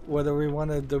Refuge. whether we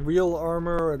wanted the real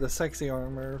armor or the sexy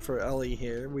armor for Ellie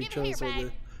here. We chose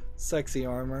the sexy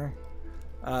armor.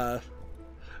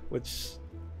 Which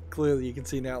clearly you can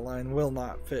see in the outline will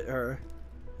not fit her.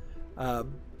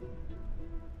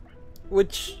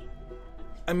 Which,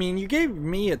 I mean, you gave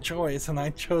me a choice and I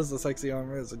chose the sexy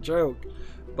armor as a joke,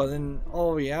 but in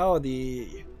all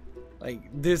reality, like,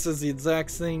 this is the exact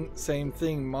same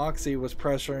thing Moxie was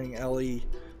pressuring Ellie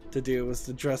to do, was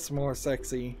to dress more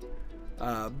sexy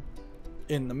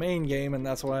in the main game, and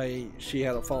that's why she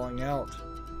had a falling out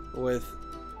with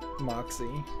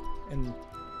Moxie and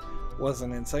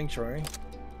wasn't in Sanctuary.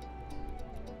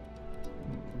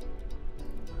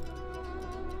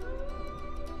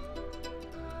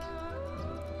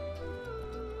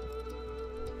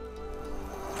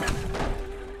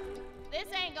 This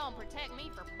ain't gonna protect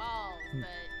me for balls, but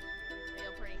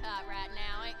feel pretty hot right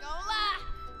now, ain't gonna lie.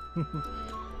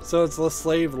 So it's the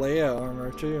Slave Leia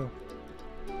armor too.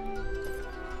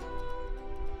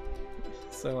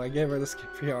 So I gave her the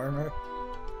Skippy armor.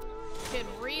 Could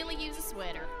really use a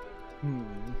sweater.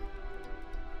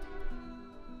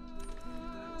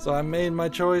 So I made my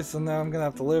choice and now I'm gonna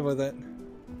have to live with it.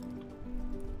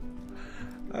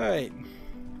 Alright.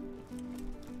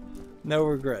 No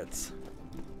regrets.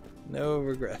 No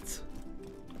regrets.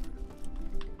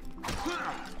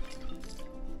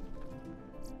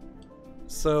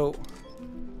 So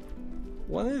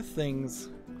one of the things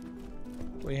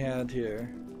we had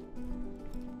here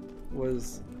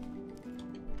was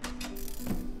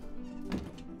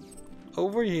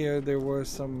over here there were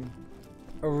some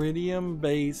iridium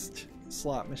based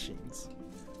slot machines.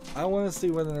 I want to see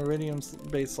what an iridium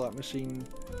based slot machine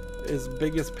his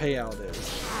biggest payout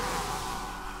is.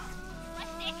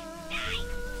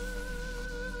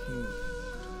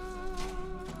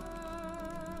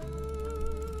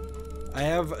 I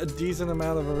have a decent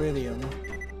amount of iridium,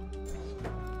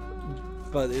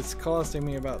 but it's costing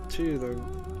me about 2 to...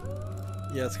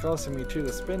 Yeah, it's costing me 2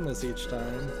 to spin this each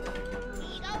time.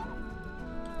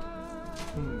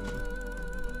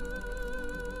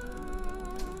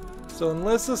 So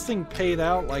unless this thing paid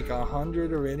out like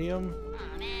 100 iridium,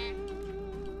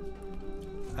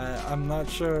 I'm not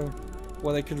sure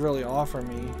what it could really offer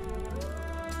me.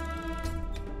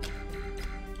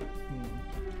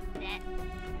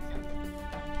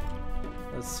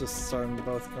 Let's just start them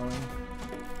both going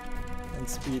and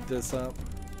speed this up.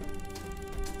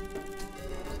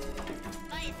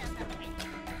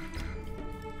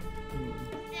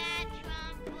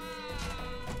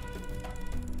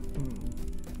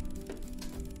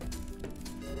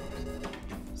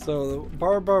 So the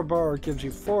bar gives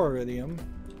you 4 iridium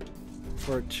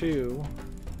for 2.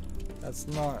 That's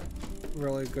not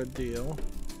really a good deal.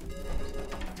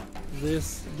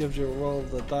 This gives you a roll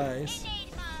of the dice.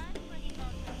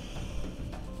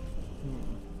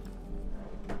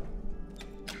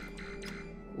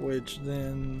 Which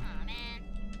then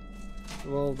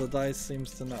roll of the dice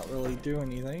seems to not really do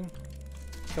anything.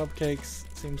 Cupcakes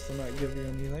seems to not give you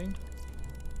anything.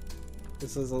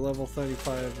 This is a level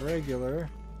 35 regular.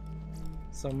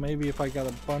 So maybe if I got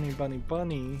a bunny,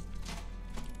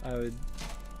 I would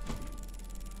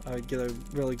get a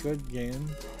really good game.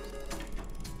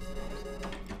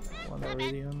 1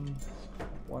 iridium,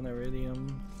 1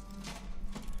 iridium.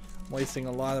 I'm wasting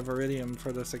a lot of iridium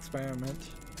for this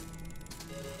experiment.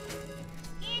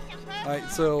 Alright,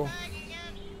 so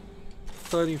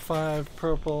 35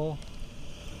 purple,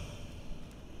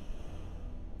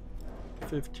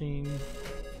 15.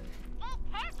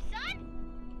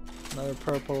 Another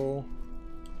purple.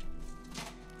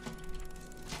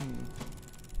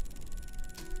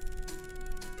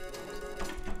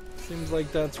 Seems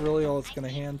like that's really all it's gonna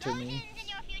hand to me.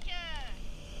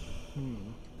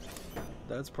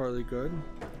 That's probably good.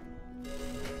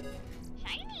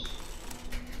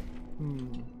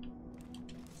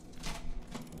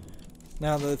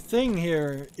 Now the thing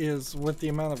here is with the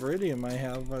amount of iridium I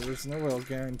have, there's no real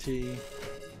guarantee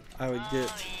I would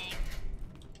get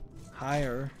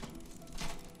higher.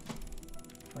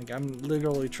 Like, I'm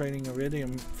literally trading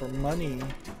iridium for money,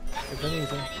 if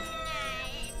anything.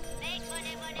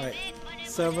 Alright,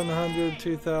 700,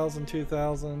 2,000,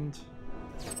 2,000.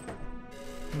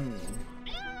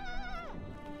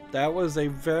 That was a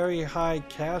very high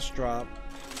cash drop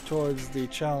towards the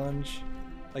challenge.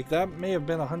 Like, that may have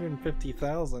been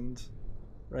 150,000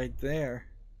 right there.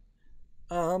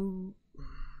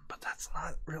 But that's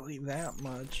not really that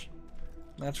much.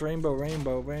 That's rainbow,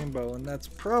 rainbow, rainbow, and that's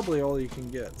probably all you can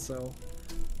get, so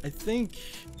I think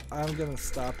I'm gonna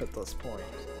stop at this point.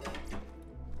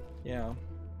 Yeah.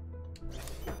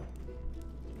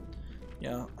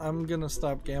 Yeah, I'm gonna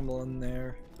stop gambling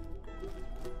there.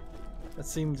 That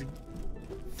seems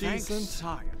decent. Thanks,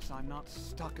 science, I'm not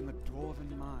stuck in the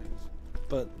dwarven mines.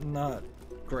 But not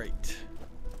great.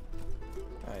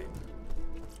 Alright.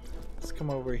 Let's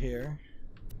come over here.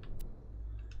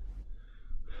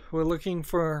 We're looking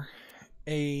for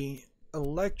a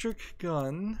electric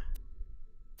gun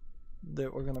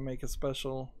that we're gonna make a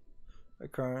special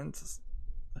occurrence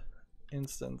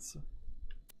instance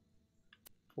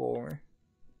for,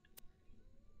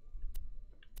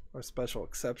 or special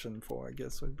exception for, I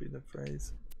guess would be the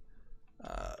phrase.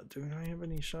 Do I have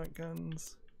any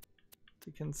shotguns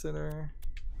to consider?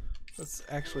 Let's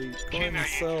actually go ahead and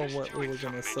sell what we were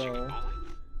gonna sell.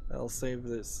 That'll save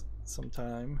this some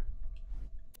time.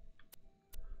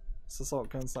 This assault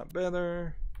gun's not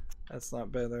better. That's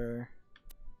not better.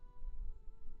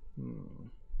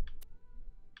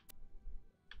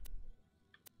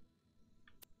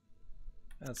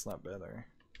 That's not better.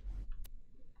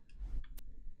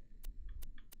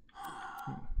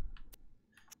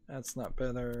 That's not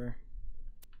better.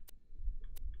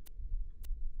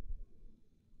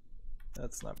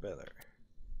 That's not better.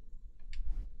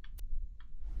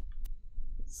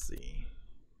 Let's see.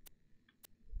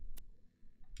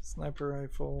 Sniper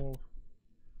rifle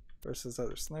versus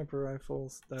other sniper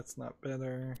rifles. That's not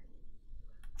better.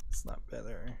 It's not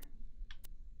better.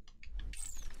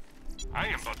 I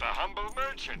am but a humble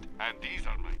merchant, and these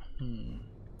are my...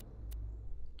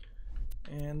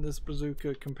 And this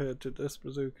bazooka compared to this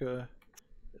bazooka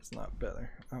is not better.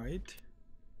 Alright.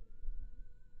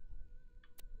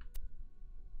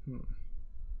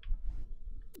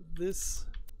 This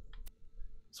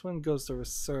one goes to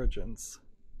resurgence.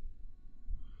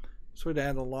 This would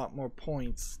add a lot more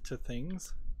points to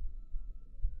things.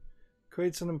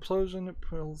 Creates an implosion that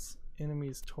pulls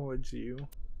enemies towards you.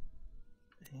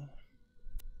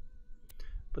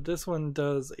 But this one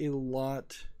does a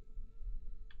lot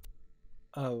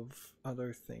of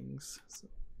other things. So,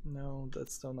 no,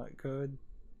 that's still not good.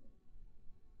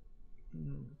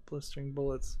 Blistering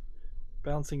bullets.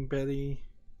 Bouncing Betty.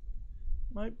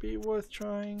 Might be worth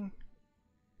trying.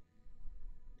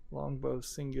 Longbow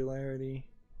singularity.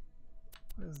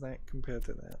 What is that compared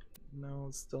to that? No,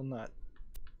 it's still not.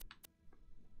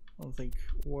 I don't think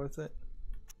worth it.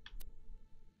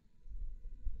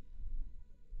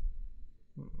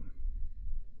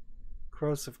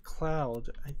 Corrosive Cloud.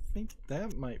 I think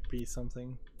that might be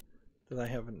something that I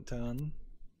haven't done.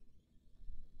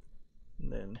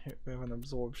 And then here we have an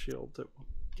Absorb Shield that we'll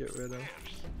get rid of.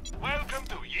 Welcome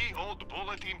to Ye Old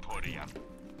Bullet Emporium.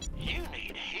 You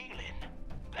need healing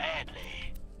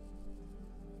badly.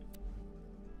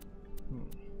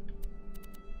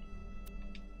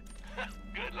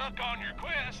 Good luck on your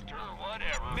quest or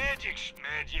whatever. Magic's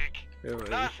magic.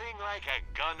 Nothing like a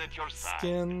gun at your side.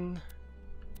 Skin.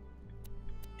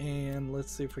 And let's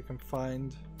see if we can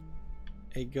find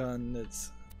a gun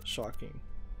that's shocking.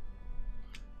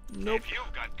 Nope. If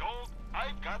you've got gold,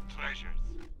 I've got treasures.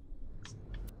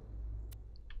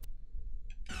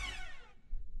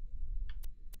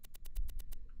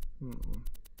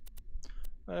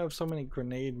 I have so many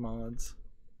grenade mods,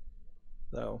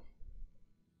 though.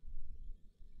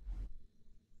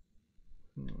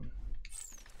 I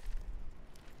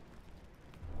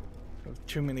have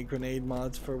too many grenade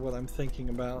mods for what I'm thinking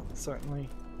about, certainly.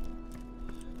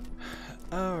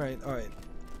 Alright.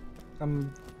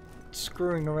 I'm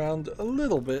screwing around a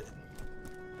little bit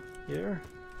here,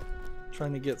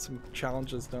 trying to get some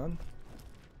challenges done.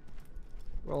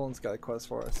 Roland's got a quest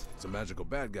for us. Some magical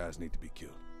bad guys need to be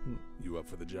killed. You up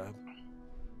for the job?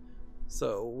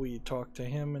 So we talk to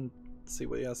him and see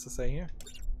what he has to say here.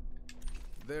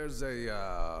 There's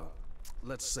a,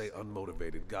 let's say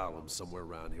unmotivated golem somewhere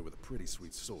around here with a pretty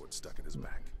sweet sword stuck in his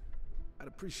back. I'd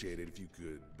appreciate it if you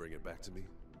could bring it back to me.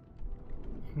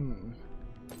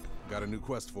 Got a new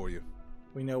quest for you.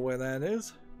 We know where that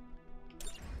is.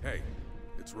 Hey,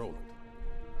 it's Roland.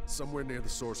 Somewhere near the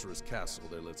sorcerer's castle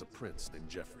there lives a prince named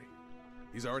Jeffrey.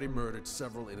 He's already murdered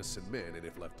several innocent men, and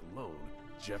if left alone,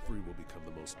 Jeffrey will become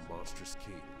the most monstrous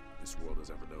king this world has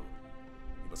ever known.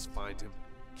 You must find him,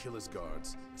 kill his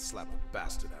guards, and slap a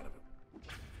bastard out of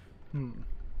him.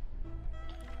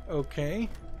 Okay.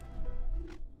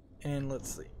 And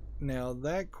let's see. Now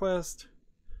that quest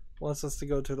wants us to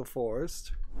go to the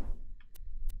forest.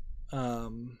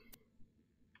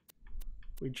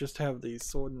 We just have the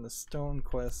Sword in the Stone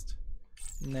quest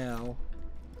now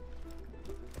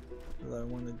that I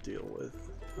want to deal with.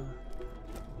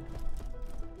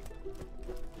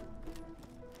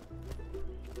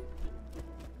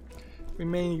 We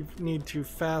may need to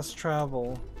fast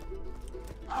travel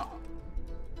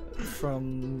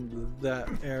from that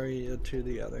area to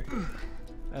the other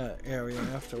area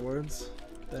afterwards.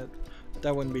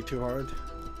 That wouldn't be too hard.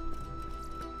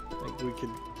 I think we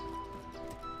could.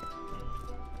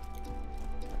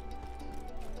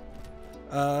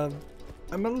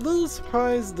 I'm a little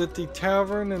surprised that the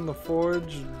tavern and the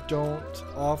forge don't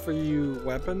offer you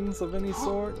weapons of any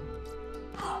sort.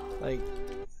 Like,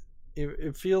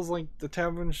 it feels like the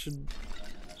tavern should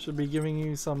be giving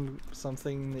you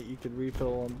something that you could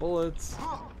refill on bullets,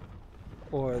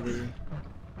 or the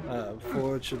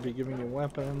forge should be giving you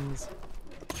weapons.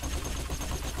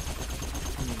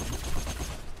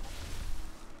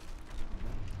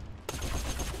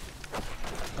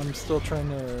 I'm still trying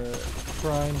to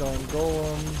grind on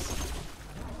golems.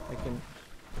 I can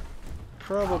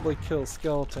probably kill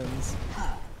skeletons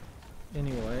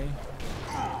anyway.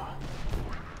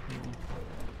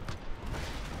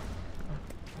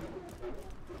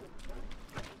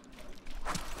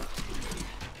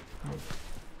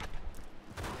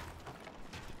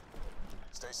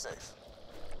 Stay safe.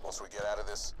 Once we get out of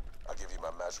this, I'll give you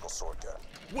my magical sword gun.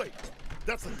 Wait,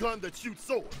 that's a gun that shoots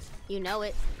swords. You know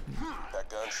it. That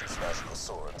gun shoots magical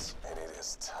swords, and it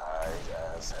is tight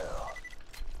as hell.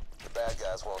 The bad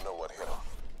guys won't know what hit them,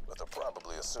 but they'll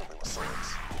probably assume it was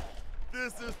swords.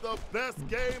 This is the best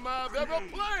game I've ever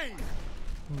played!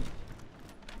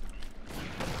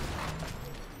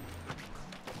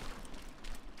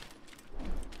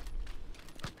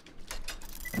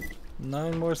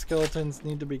 9 more skeletons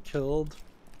need to be killed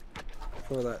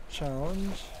for that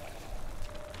challenge.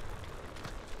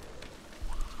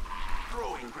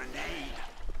 Throwing grenade.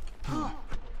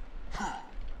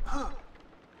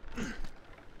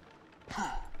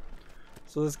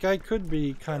 So this guy could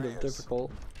be kind of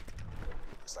difficult.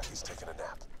 Looks like he's taking a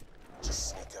nap.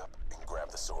 Just sneak up and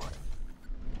grab the sword.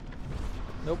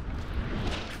 Nope.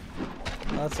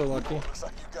 Not so lucky. Looks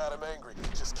like you got him angry.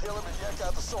 Just kill him and yank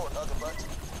out the sword, Huggerbutt.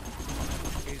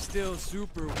 It's still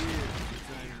super weird trying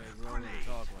to like Roman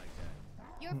talk like that.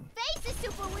 Your face is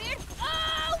super weird.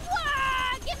 Oh,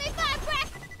 wow! Give me 5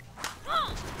 cracks.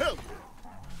 Hell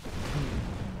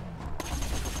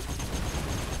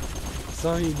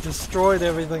So he destroyed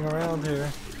everything around here,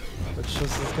 which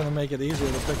just is going to make it easier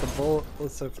to pick a bullet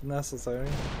if necessary.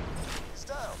 He's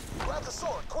down. Grab the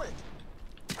sword, quick.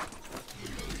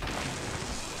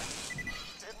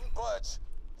 Didn't budge.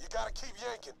 You gotta keep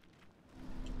yanking.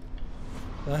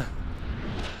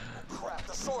 Crap,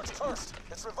 the sword's cursed.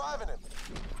 It's reviving him.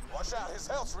 Watch out, his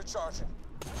health's recharging.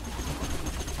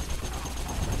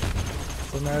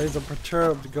 So now he's a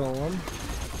perturbed golem.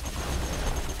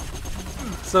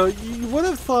 So you would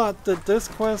have thought that this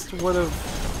quest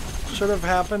should have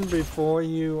happened before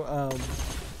you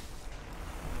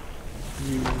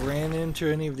you ran into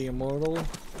any of the immortal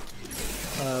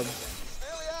Nearly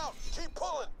out. Keep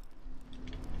pulling.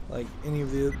 like any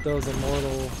of those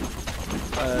immortal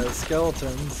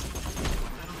skeletons,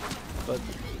 but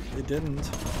it didn't.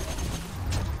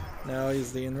 Now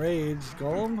he's the enraged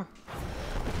golem.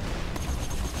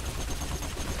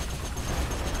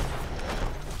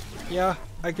 Yeah,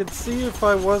 I could see if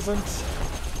I wasn't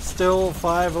still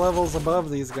 5 levels above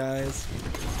these guys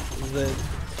that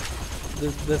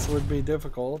this would be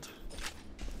difficult.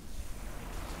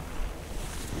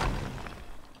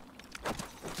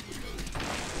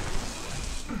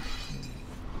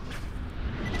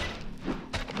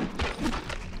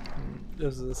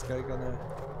 Is this guy gonna...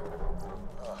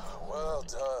 Well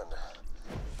done.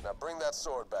 Now bring that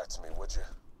sword back to me, would you?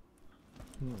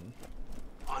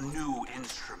 A new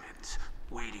instrument,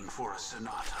 waiting for a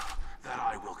sonata that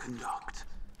I will conduct.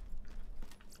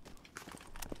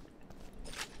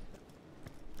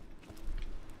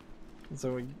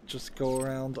 So we just go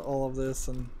around all of this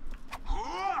and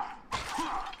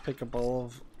pick up all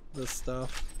of this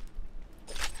stuff,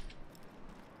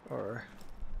 or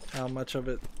how much of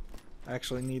it I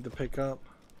actually need to pick up.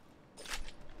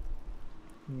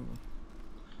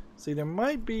 See, there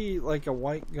might be like a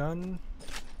white gun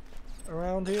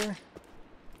around here,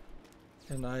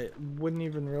 and I wouldn't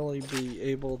even really be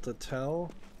able to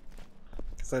tell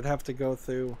because I'd have to go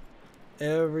through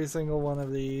every single one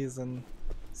of these and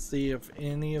see if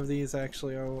any of these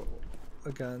actually are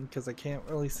a gun, because I can't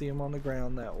really see them on the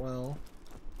ground that well.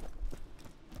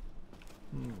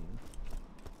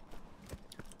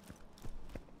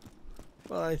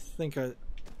 Well, I think I've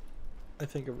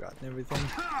gotten everything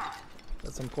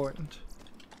that's important.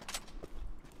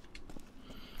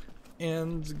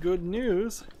 And good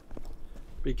news,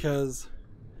 because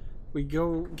we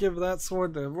go give that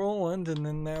sword to Roland, and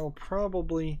then that'll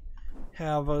probably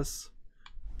have us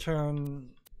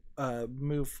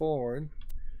move forward.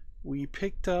 We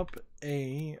picked up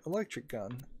a electric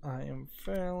gun. I am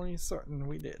fairly certain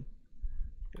we did. I'm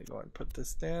gonna go ahead and put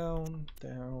this down,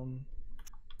 down,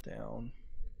 down.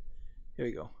 Here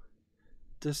we go.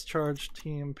 Discharge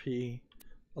TMP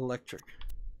electric.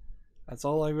 That's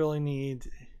all I really need.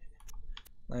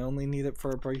 I only need it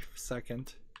for a brief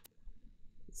second.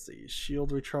 Let's see,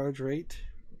 shield recharge rate.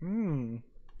 Instead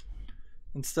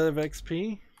of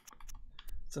XP,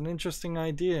 it's an interesting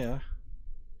idea.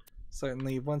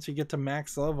 Certainly, once you get to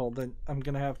max level, then I'm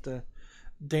gonna have to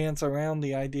dance around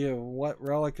the idea of what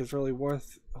relic is really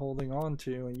worth holding on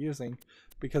to and using,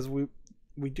 because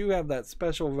we do have that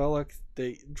special relic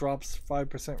that drops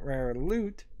 5% rare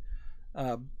loot,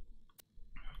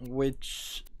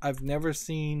 which I've never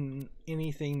seen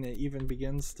anything that even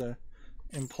begins to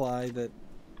imply that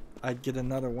I'd get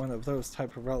another one of those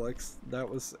type of relics. That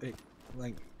was a,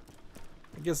 like,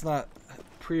 I guess not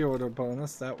pre-order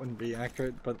bonus, that wouldn't be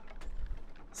accurate, but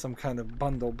some kind of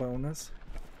bundle bonus.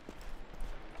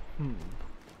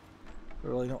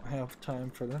 Really don't have time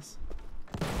for this.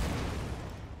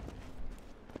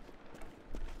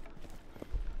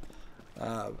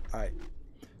 Alright.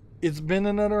 It's been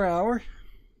another hour,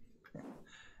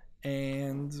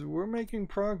 and we're making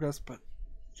progress, but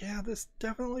yeah, this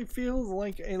definitely feels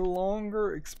like a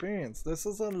longer experience. This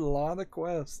is a lot of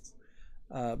quests,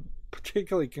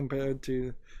 particularly compared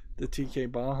to the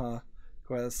TK Baja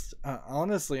quest.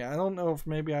 Honestly, I don't know if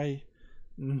maybe I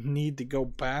need to go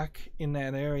back in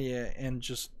that area and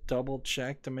just double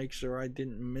check to make sure I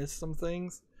didn't miss some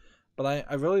things, but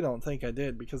I really don't think I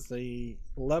did, because the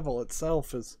level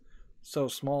itself is so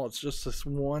small. It's just this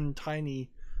one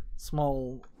tiny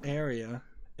small area.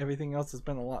 Everything else has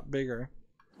been a lot bigger.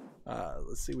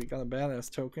 Let's see, we got a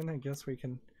badass token. I guess we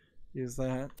can use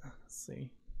that. Let's see.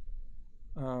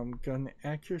 Gun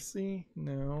accuracy?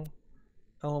 No.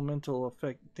 Elemental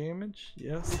effect damage?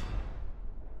 Yes.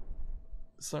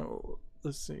 So,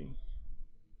 let's see.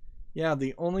 Yeah,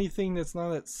 the only thing that's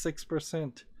not at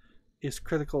 6% is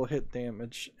critical hit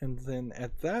damage. And then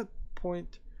at that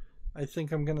point, I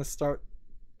think I'm going to start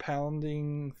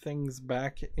pounding things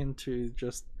back into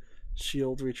just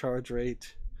shield recharge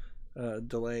rate,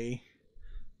 delay,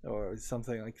 or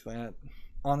something like that.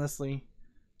 Honestly,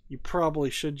 you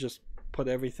probably should just put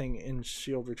everything in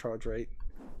shield recharge rate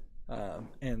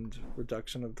and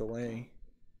reduction of delay.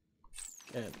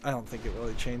 And I don't think it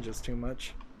really changes too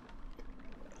much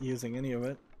using any of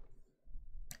it.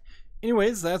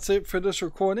 Anyways, that's it for this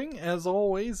recording. As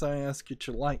always, I ask you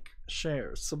to like,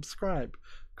 share, subscribe,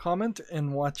 comment,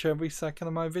 and watch every second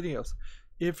of my videos.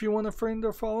 If you want to friend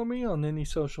or follow me on any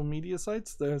social media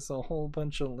sites, there's a whole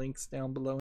bunch of links down below.